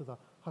myself to the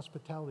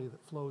hospitality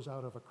that flows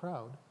out of a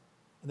crowd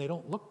and they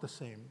don't look the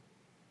same?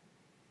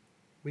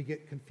 We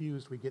get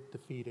confused, we get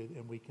defeated,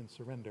 and we can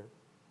surrender.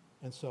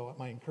 And so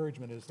my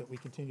encouragement is that we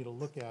continue to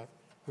look at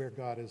where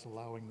God is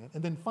allowing that.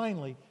 And then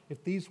finally,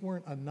 if these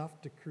weren't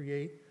enough to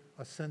create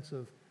a sense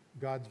of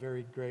God's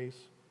varied grace,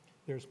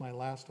 there's my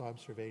last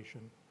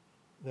observation,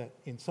 that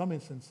in some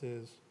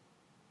instances,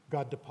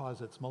 God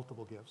deposits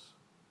multiple gifts.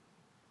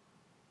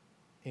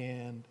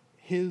 And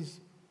his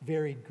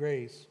varied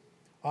grace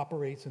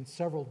operates in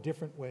several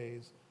different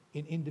ways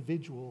in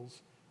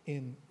individuals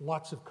in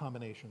lots of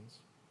combinations.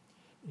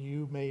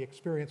 You may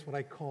experience what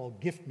I call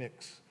gift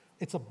mix.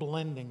 It's a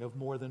blending of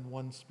more than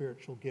one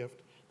spiritual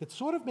gift that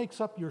sort of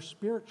makes up your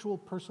spiritual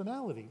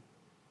personality.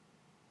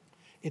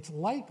 It's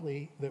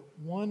likely that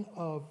one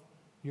of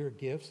your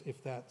gifts,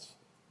 if that's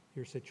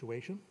your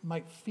situation,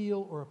 might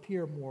feel or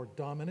appear more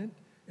dominant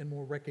and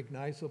more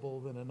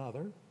recognizable than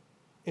another.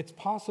 It's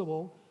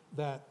possible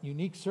that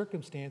unique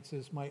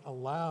circumstances might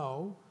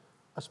allow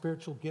a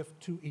spiritual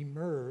gift to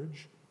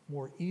emerge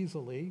more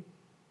easily.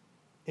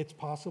 It's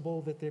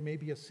possible that there may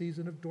be a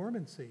season of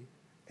dormancy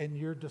and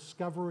you're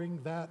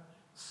discovering that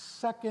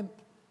second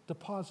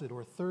deposit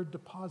or third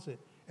deposit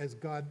as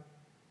God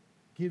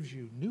gives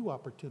you new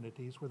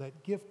opportunities where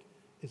that gift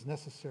is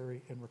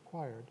necessary and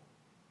required.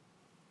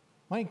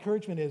 My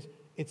encouragement is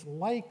it's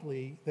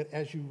likely that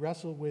as you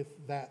wrestle with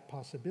that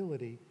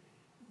possibility,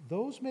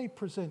 those may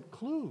present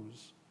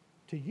clues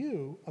to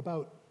you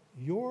about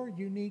your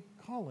unique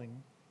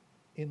calling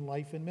in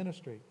life and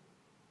ministry.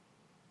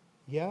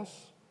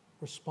 Yes,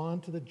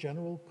 respond to the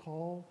general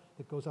call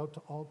that goes out to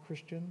all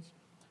Christians,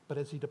 but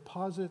as he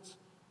deposits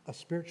a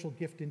spiritual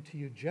gift into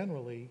you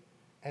generally,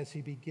 as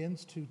he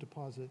begins to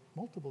deposit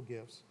multiple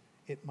gifts,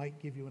 it might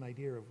give you an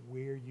idea of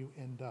where you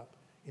end up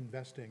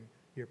investing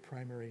your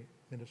primary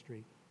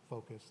ministry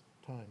focused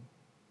time.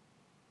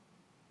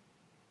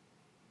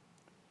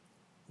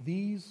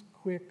 These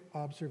quick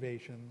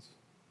observations,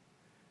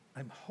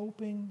 I'm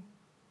hoping,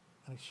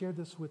 and I shared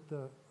this with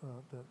the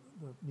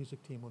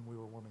music team when we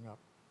were warming up,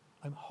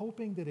 I'm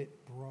hoping that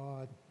it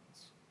broadens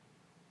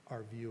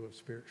our view of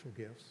spiritual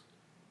gifts.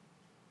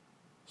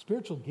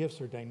 Spiritual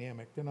gifts are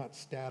dynamic. They're not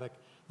static.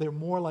 They're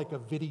more like a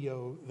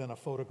video than a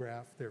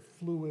photograph. They're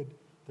fluid,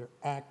 they're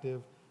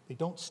active, they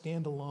don't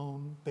stand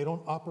alone, they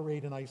don't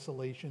operate in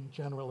isolation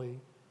generally.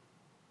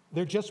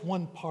 They're just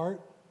one part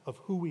of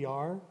who we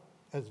are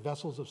as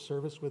vessels of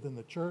service within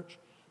the church.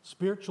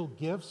 Spiritual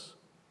gifts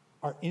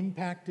are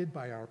impacted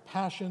by our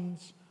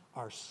passions,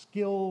 our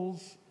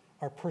skills,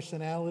 our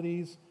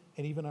personalities,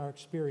 and even our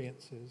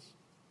experiences.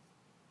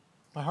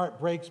 My heart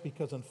breaks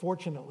because,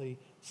 unfortunately,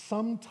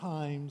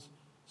 sometimes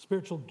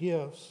spiritual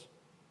gifts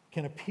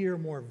can appear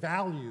more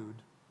valued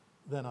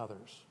than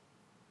others.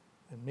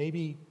 And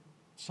maybe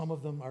some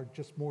of them are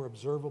just more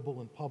observable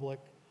in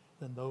public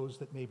than those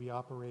that maybe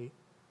operate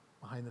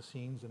behind the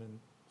scenes and in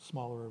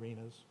smaller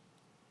arenas.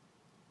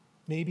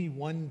 Maybe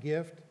one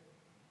gift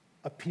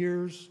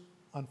appears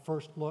on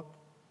first look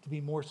to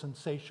be more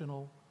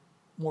sensational,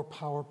 more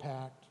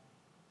power-packed,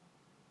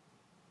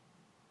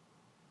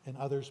 and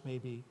others may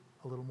be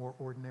a little more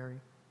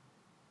ordinary.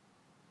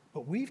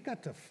 But we've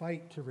got to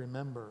fight to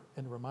remember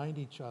and remind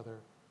each other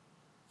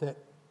that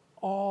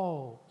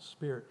all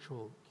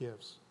spiritual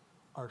gifts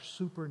are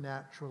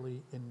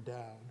supernaturally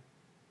endowed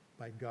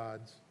by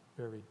God's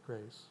varied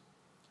grace.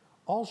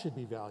 All should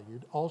be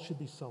valued, all should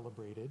be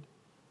celebrated,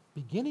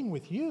 beginning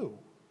with you.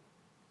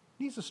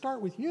 It needs to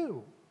start with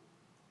you,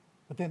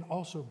 but then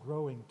also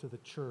growing to the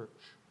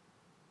church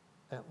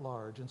at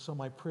large. And so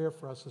my prayer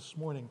for us this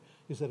morning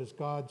is that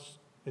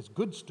as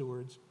good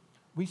stewards,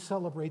 we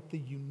celebrate the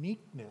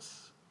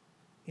uniqueness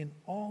in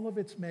all of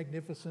its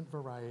magnificent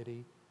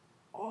variety,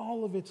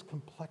 all of its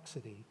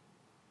complexity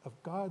of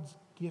God's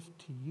gift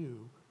to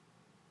you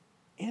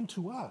and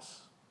to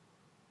us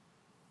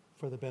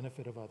for the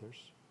benefit of others.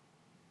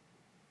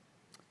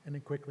 And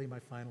then quickly, my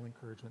final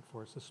encouragement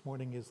for us this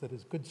morning is that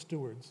as good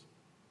stewards,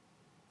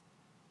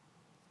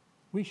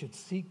 we should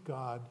seek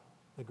God,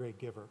 the great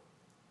giver,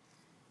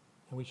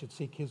 and we should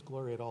seek his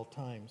glory at all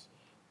times.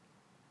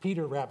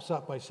 Peter wraps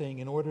up by saying,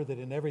 in order that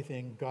in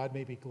everything God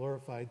may be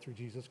glorified through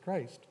Jesus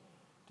Christ.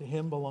 To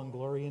him belong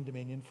glory and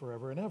dominion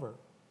forever and ever.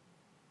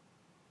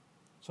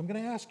 So I'm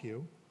going to ask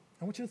you,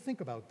 I want you to think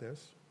about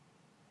this.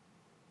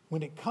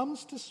 When it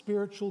comes to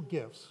spiritual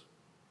gifts,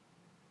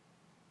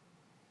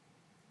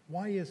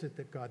 why is it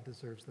that God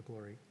deserves the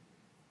glory?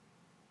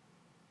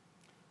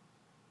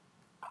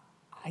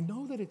 I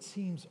know that it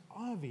seems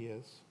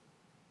obvious,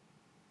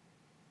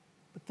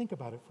 but think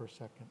about it for a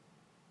second.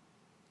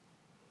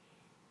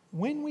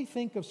 When we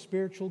think of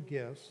spiritual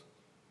gifts,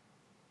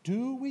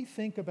 do we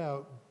think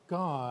about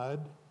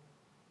God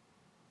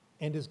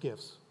and his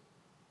gifts?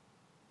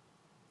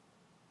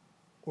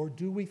 Or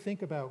do we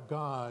think about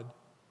God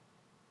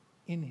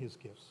in his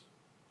gifts?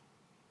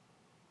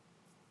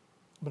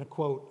 I'm going to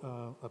quote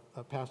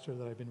a pastor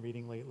that I've been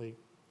reading lately.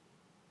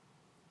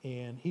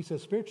 And he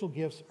says, spiritual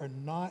gifts are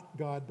not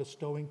God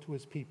bestowing to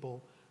his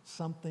people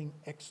something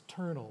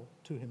external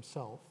to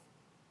himself.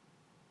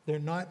 They're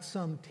not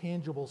some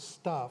tangible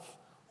stuff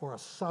or a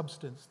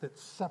substance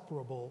that's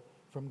separable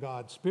from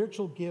God.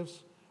 Spiritual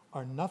gifts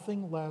are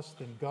nothing less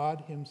than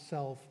God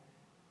himself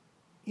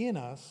in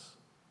us,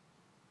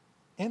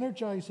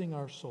 energizing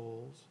our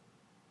souls,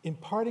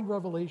 imparting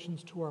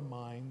revelations to our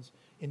minds,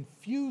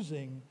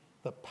 infusing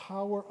the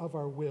power of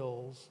our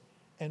wills,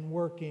 and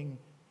working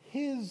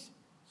his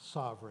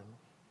sovereign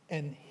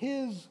and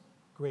his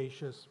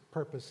gracious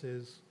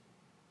purposes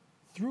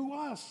through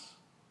us.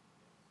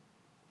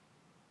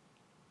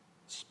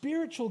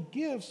 Spiritual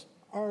gifts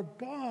are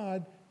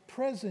God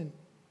present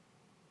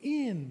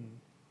in,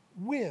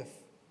 with,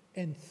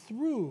 and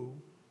through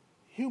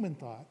human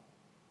thought,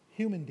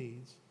 human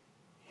deeds,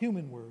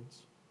 human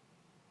words,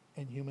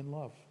 and human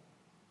love.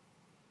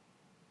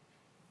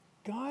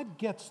 God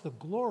gets the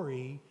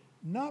glory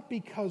not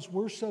because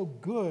we're so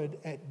good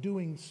at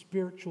doing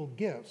spiritual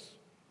gifts.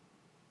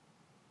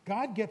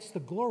 God gets the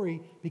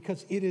glory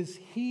because it is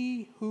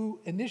he who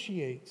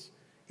initiates.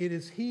 It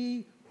is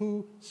he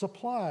who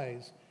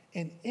supplies.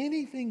 And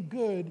anything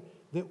good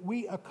that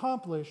we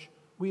accomplish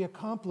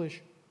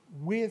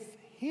with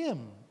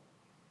him.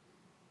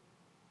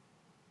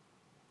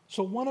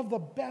 So one of the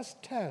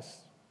best tests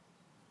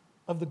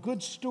of the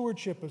good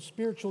stewardship of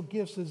spiritual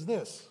gifts is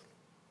this: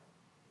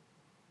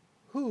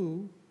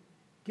 who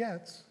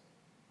gets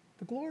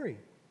the glory?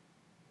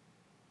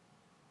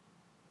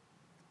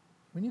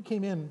 When you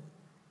came in,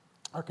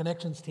 our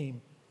connections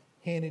team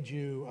handed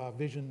you a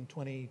Vision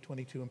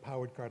 2022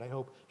 Empowered card. I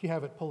hope, if you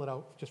have it, pull it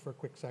out just for a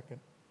quick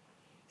second.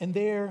 And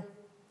there,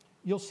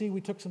 you'll see we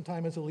took some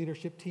time as a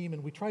leadership team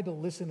and we tried to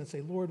listen and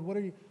say, Lord, what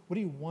do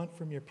you want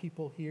from your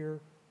people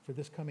here for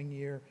this coming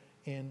year?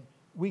 And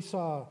we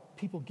saw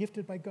people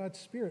gifted by God's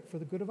Spirit for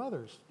the good of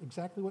others,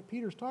 exactly what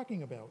Peter's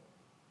talking about.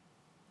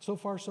 So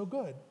far, so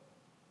good.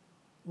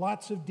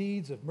 Lots of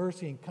deeds of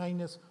mercy and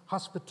kindness.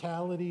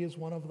 Hospitality is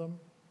one of them.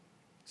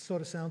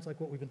 Sort of sounds like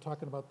what we've been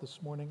talking about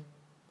this morning.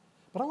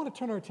 But I want to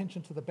turn our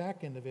attention to the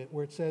back end of it,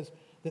 where it says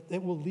that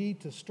it will lead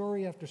to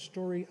story after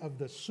story of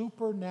the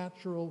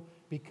supernatural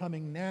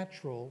becoming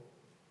natural,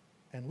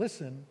 and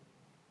listen,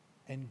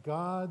 and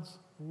God's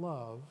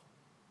love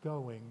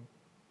going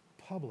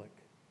public.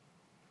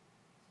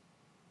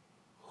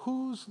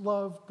 whose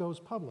love goes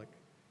public?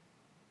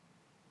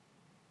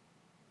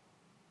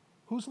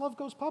 Whose love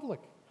goes public?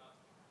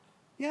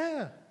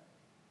 Yeah.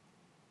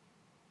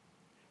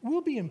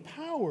 We'll be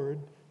empowered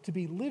to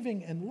be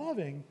living and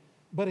loving,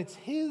 but it's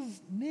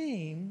his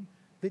name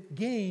that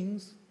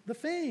gains the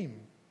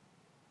fame.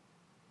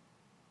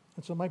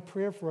 And so my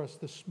prayer for us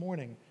this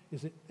morning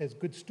is that as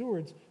good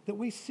stewards, that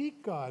we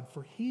seek God,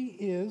 for he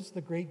is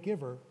the great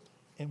giver,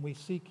 and we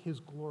seek his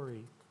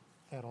glory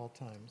at all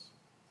times.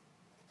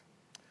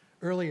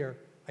 Earlier,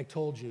 I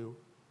told you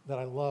that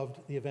I loved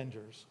the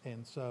Avengers,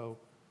 and so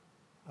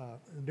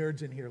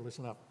nerds in here,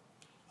 listen up.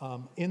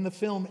 In the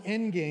film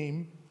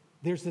Endgame,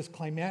 there's this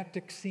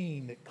climactic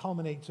scene that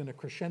culminates in a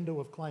crescendo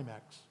of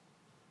climax.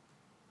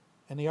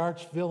 And the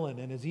arch-villain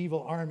and his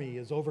evil army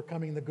is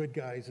overcoming the good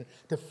guys and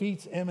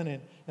defeats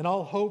imminent, and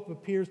all hope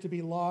appears to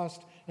be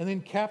lost. And then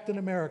Captain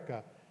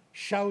America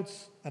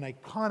shouts an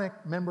iconic,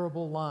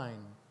 memorable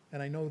line,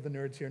 and I know the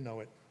nerds here know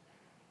it.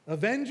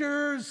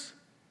 Avengers,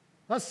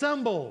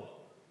 assemble!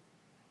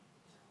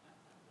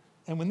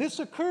 And when this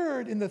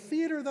occurred in the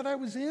theater that I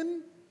was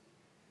in,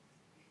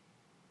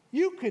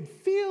 you could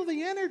feel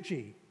the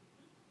energy.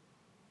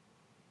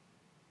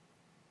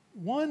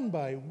 One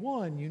by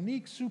one,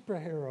 unique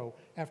superhero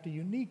after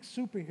unique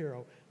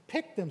superhero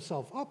picked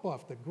themselves up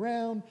off the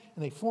ground,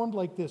 and they formed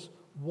like this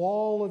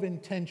wall of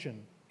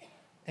intention.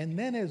 And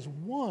then as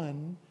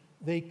one,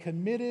 they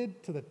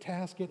committed to the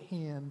task at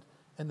hand,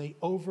 and they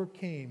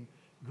overcame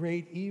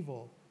great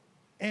evil.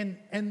 And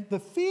the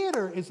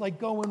theater is like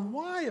going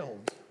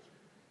wild.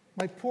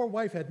 My poor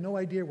wife had no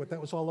idea what that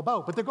was all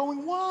about, but they're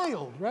going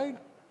wild, right?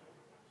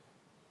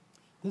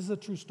 This is a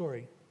true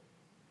story.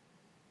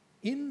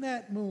 In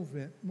that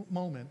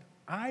moment,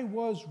 I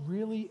was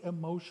really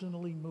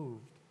emotionally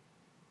moved.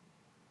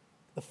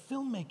 The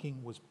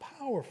filmmaking was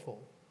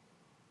powerful.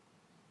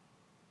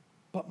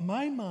 But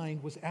my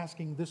mind was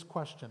asking this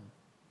question: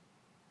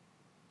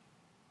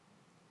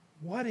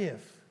 what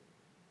if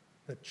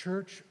the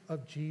Church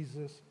of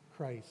Jesus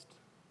Christ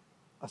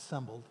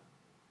assembled?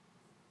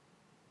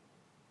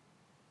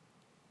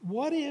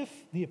 What if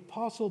the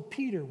Apostle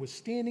Peter was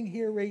standing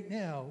here right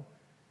now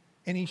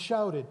and he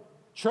shouted,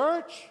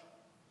 "Church,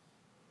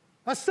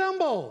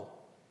 assemble!"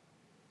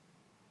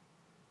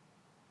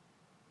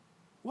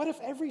 What if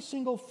every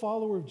single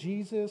follower of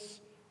Jesus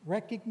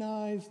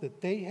recognized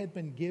that they had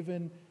been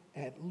given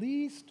at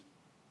least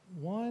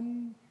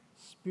one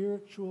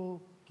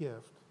spiritual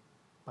gift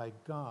by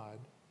God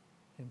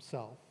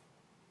himself?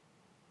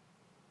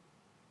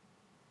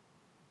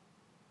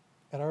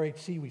 At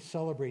RHC, we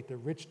celebrate the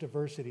rich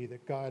diversity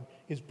that God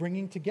is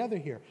bringing together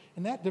here.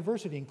 And that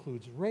diversity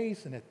includes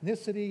race and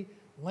ethnicity,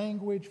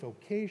 language,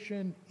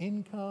 vocation,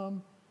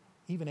 income,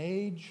 even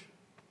age.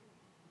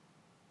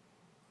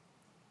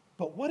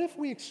 But what if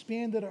we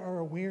expanded our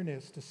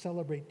awareness to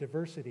celebrate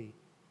diversity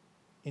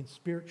in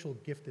spiritual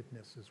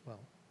giftedness as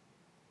well?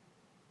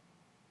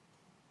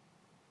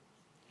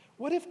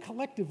 What if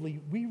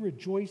collectively we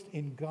rejoiced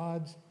in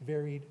God's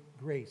varied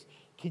grace?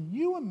 Can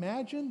you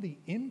imagine the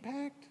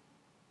impact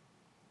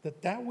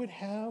that would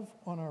have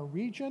on our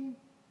region?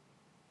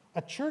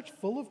 A church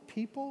full of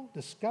people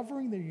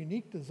discovering their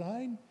unique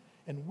design,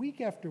 and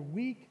week after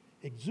week,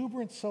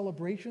 exuberant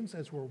celebrations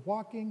as we're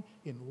walking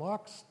in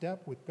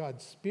lockstep with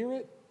God's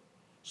Spirit,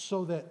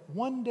 so that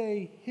one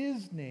day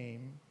his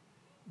name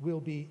will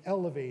be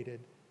elevated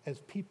as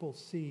people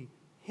see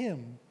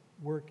him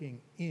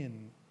working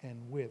in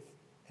and with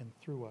and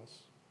through us.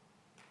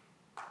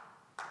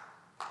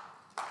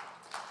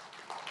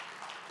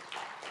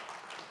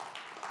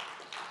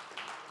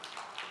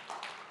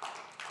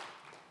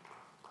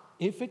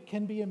 If it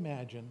can be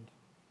imagined,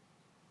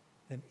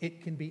 then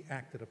it can be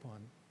acted upon.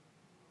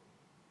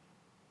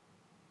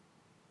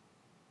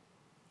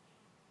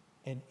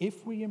 And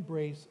if we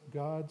embrace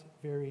God's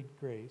varied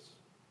grace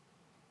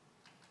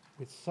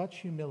with such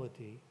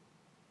humility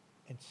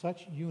and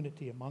such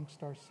unity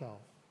amongst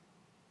ourselves,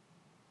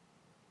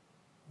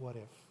 what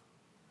if?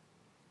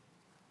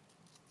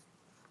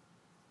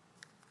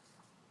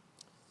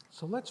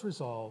 So let's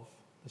resolve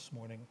this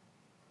morning,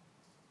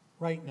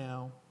 right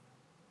now,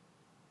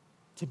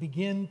 to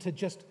begin to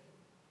just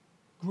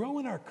grow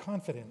in our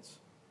confidence.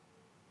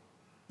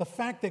 The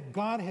fact that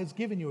God has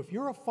given you, if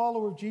you're a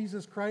follower of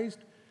Jesus Christ,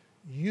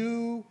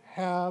 you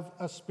have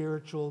a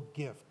spiritual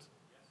gift.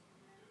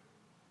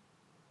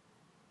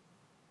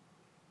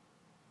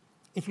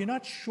 If you're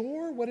not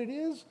sure what it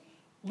is,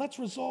 let's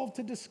resolve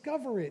to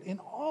discover it in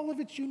all of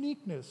its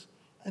uniqueness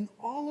and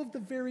all of the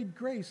varied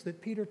grace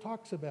that Peter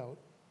talks about.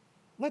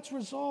 Let's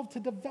resolve to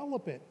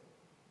develop it.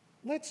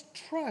 Let's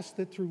trust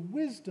that through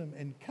wisdom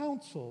and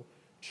counsel,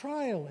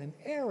 trial and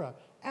error,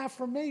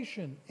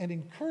 affirmation and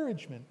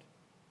encouragement,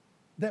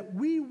 that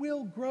we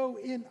will grow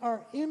in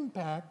our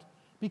impact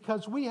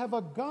because we have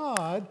a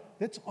God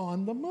that's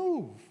on the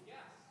move. Yes.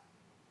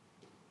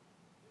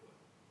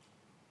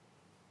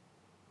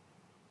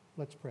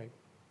 Let's pray.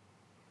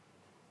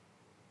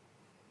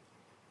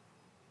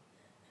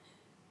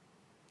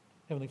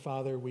 Heavenly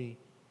Father, we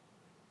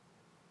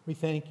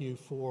thank you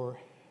for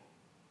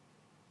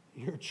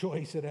your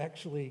choice. It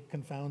actually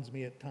confounds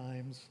me at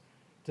times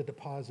to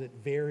deposit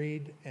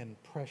varied and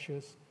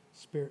precious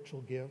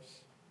spiritual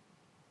gifts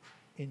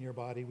in your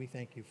body. We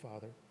thank you,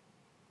 Father.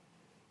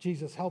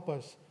 Jesus, help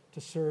us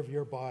to serve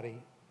your body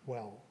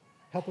well.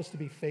 Help us to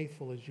be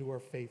faithful as you are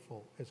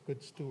faithful, as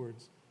good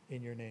stewards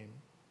in your name.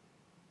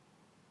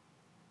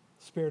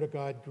 Spirit of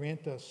God,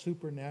 grant us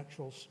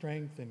supernatural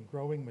strength and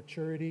growing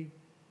maturity,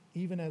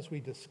 even as we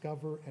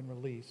discover and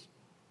release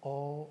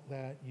all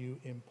that you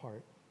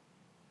impart.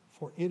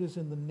 For it is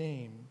in the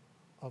name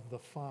of the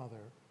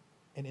Father,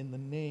 and in the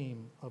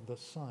name of the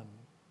Son,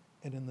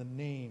 and in the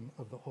name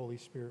of the Holy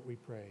Spirit we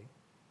pray.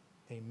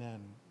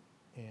 Amen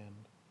and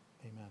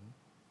amen.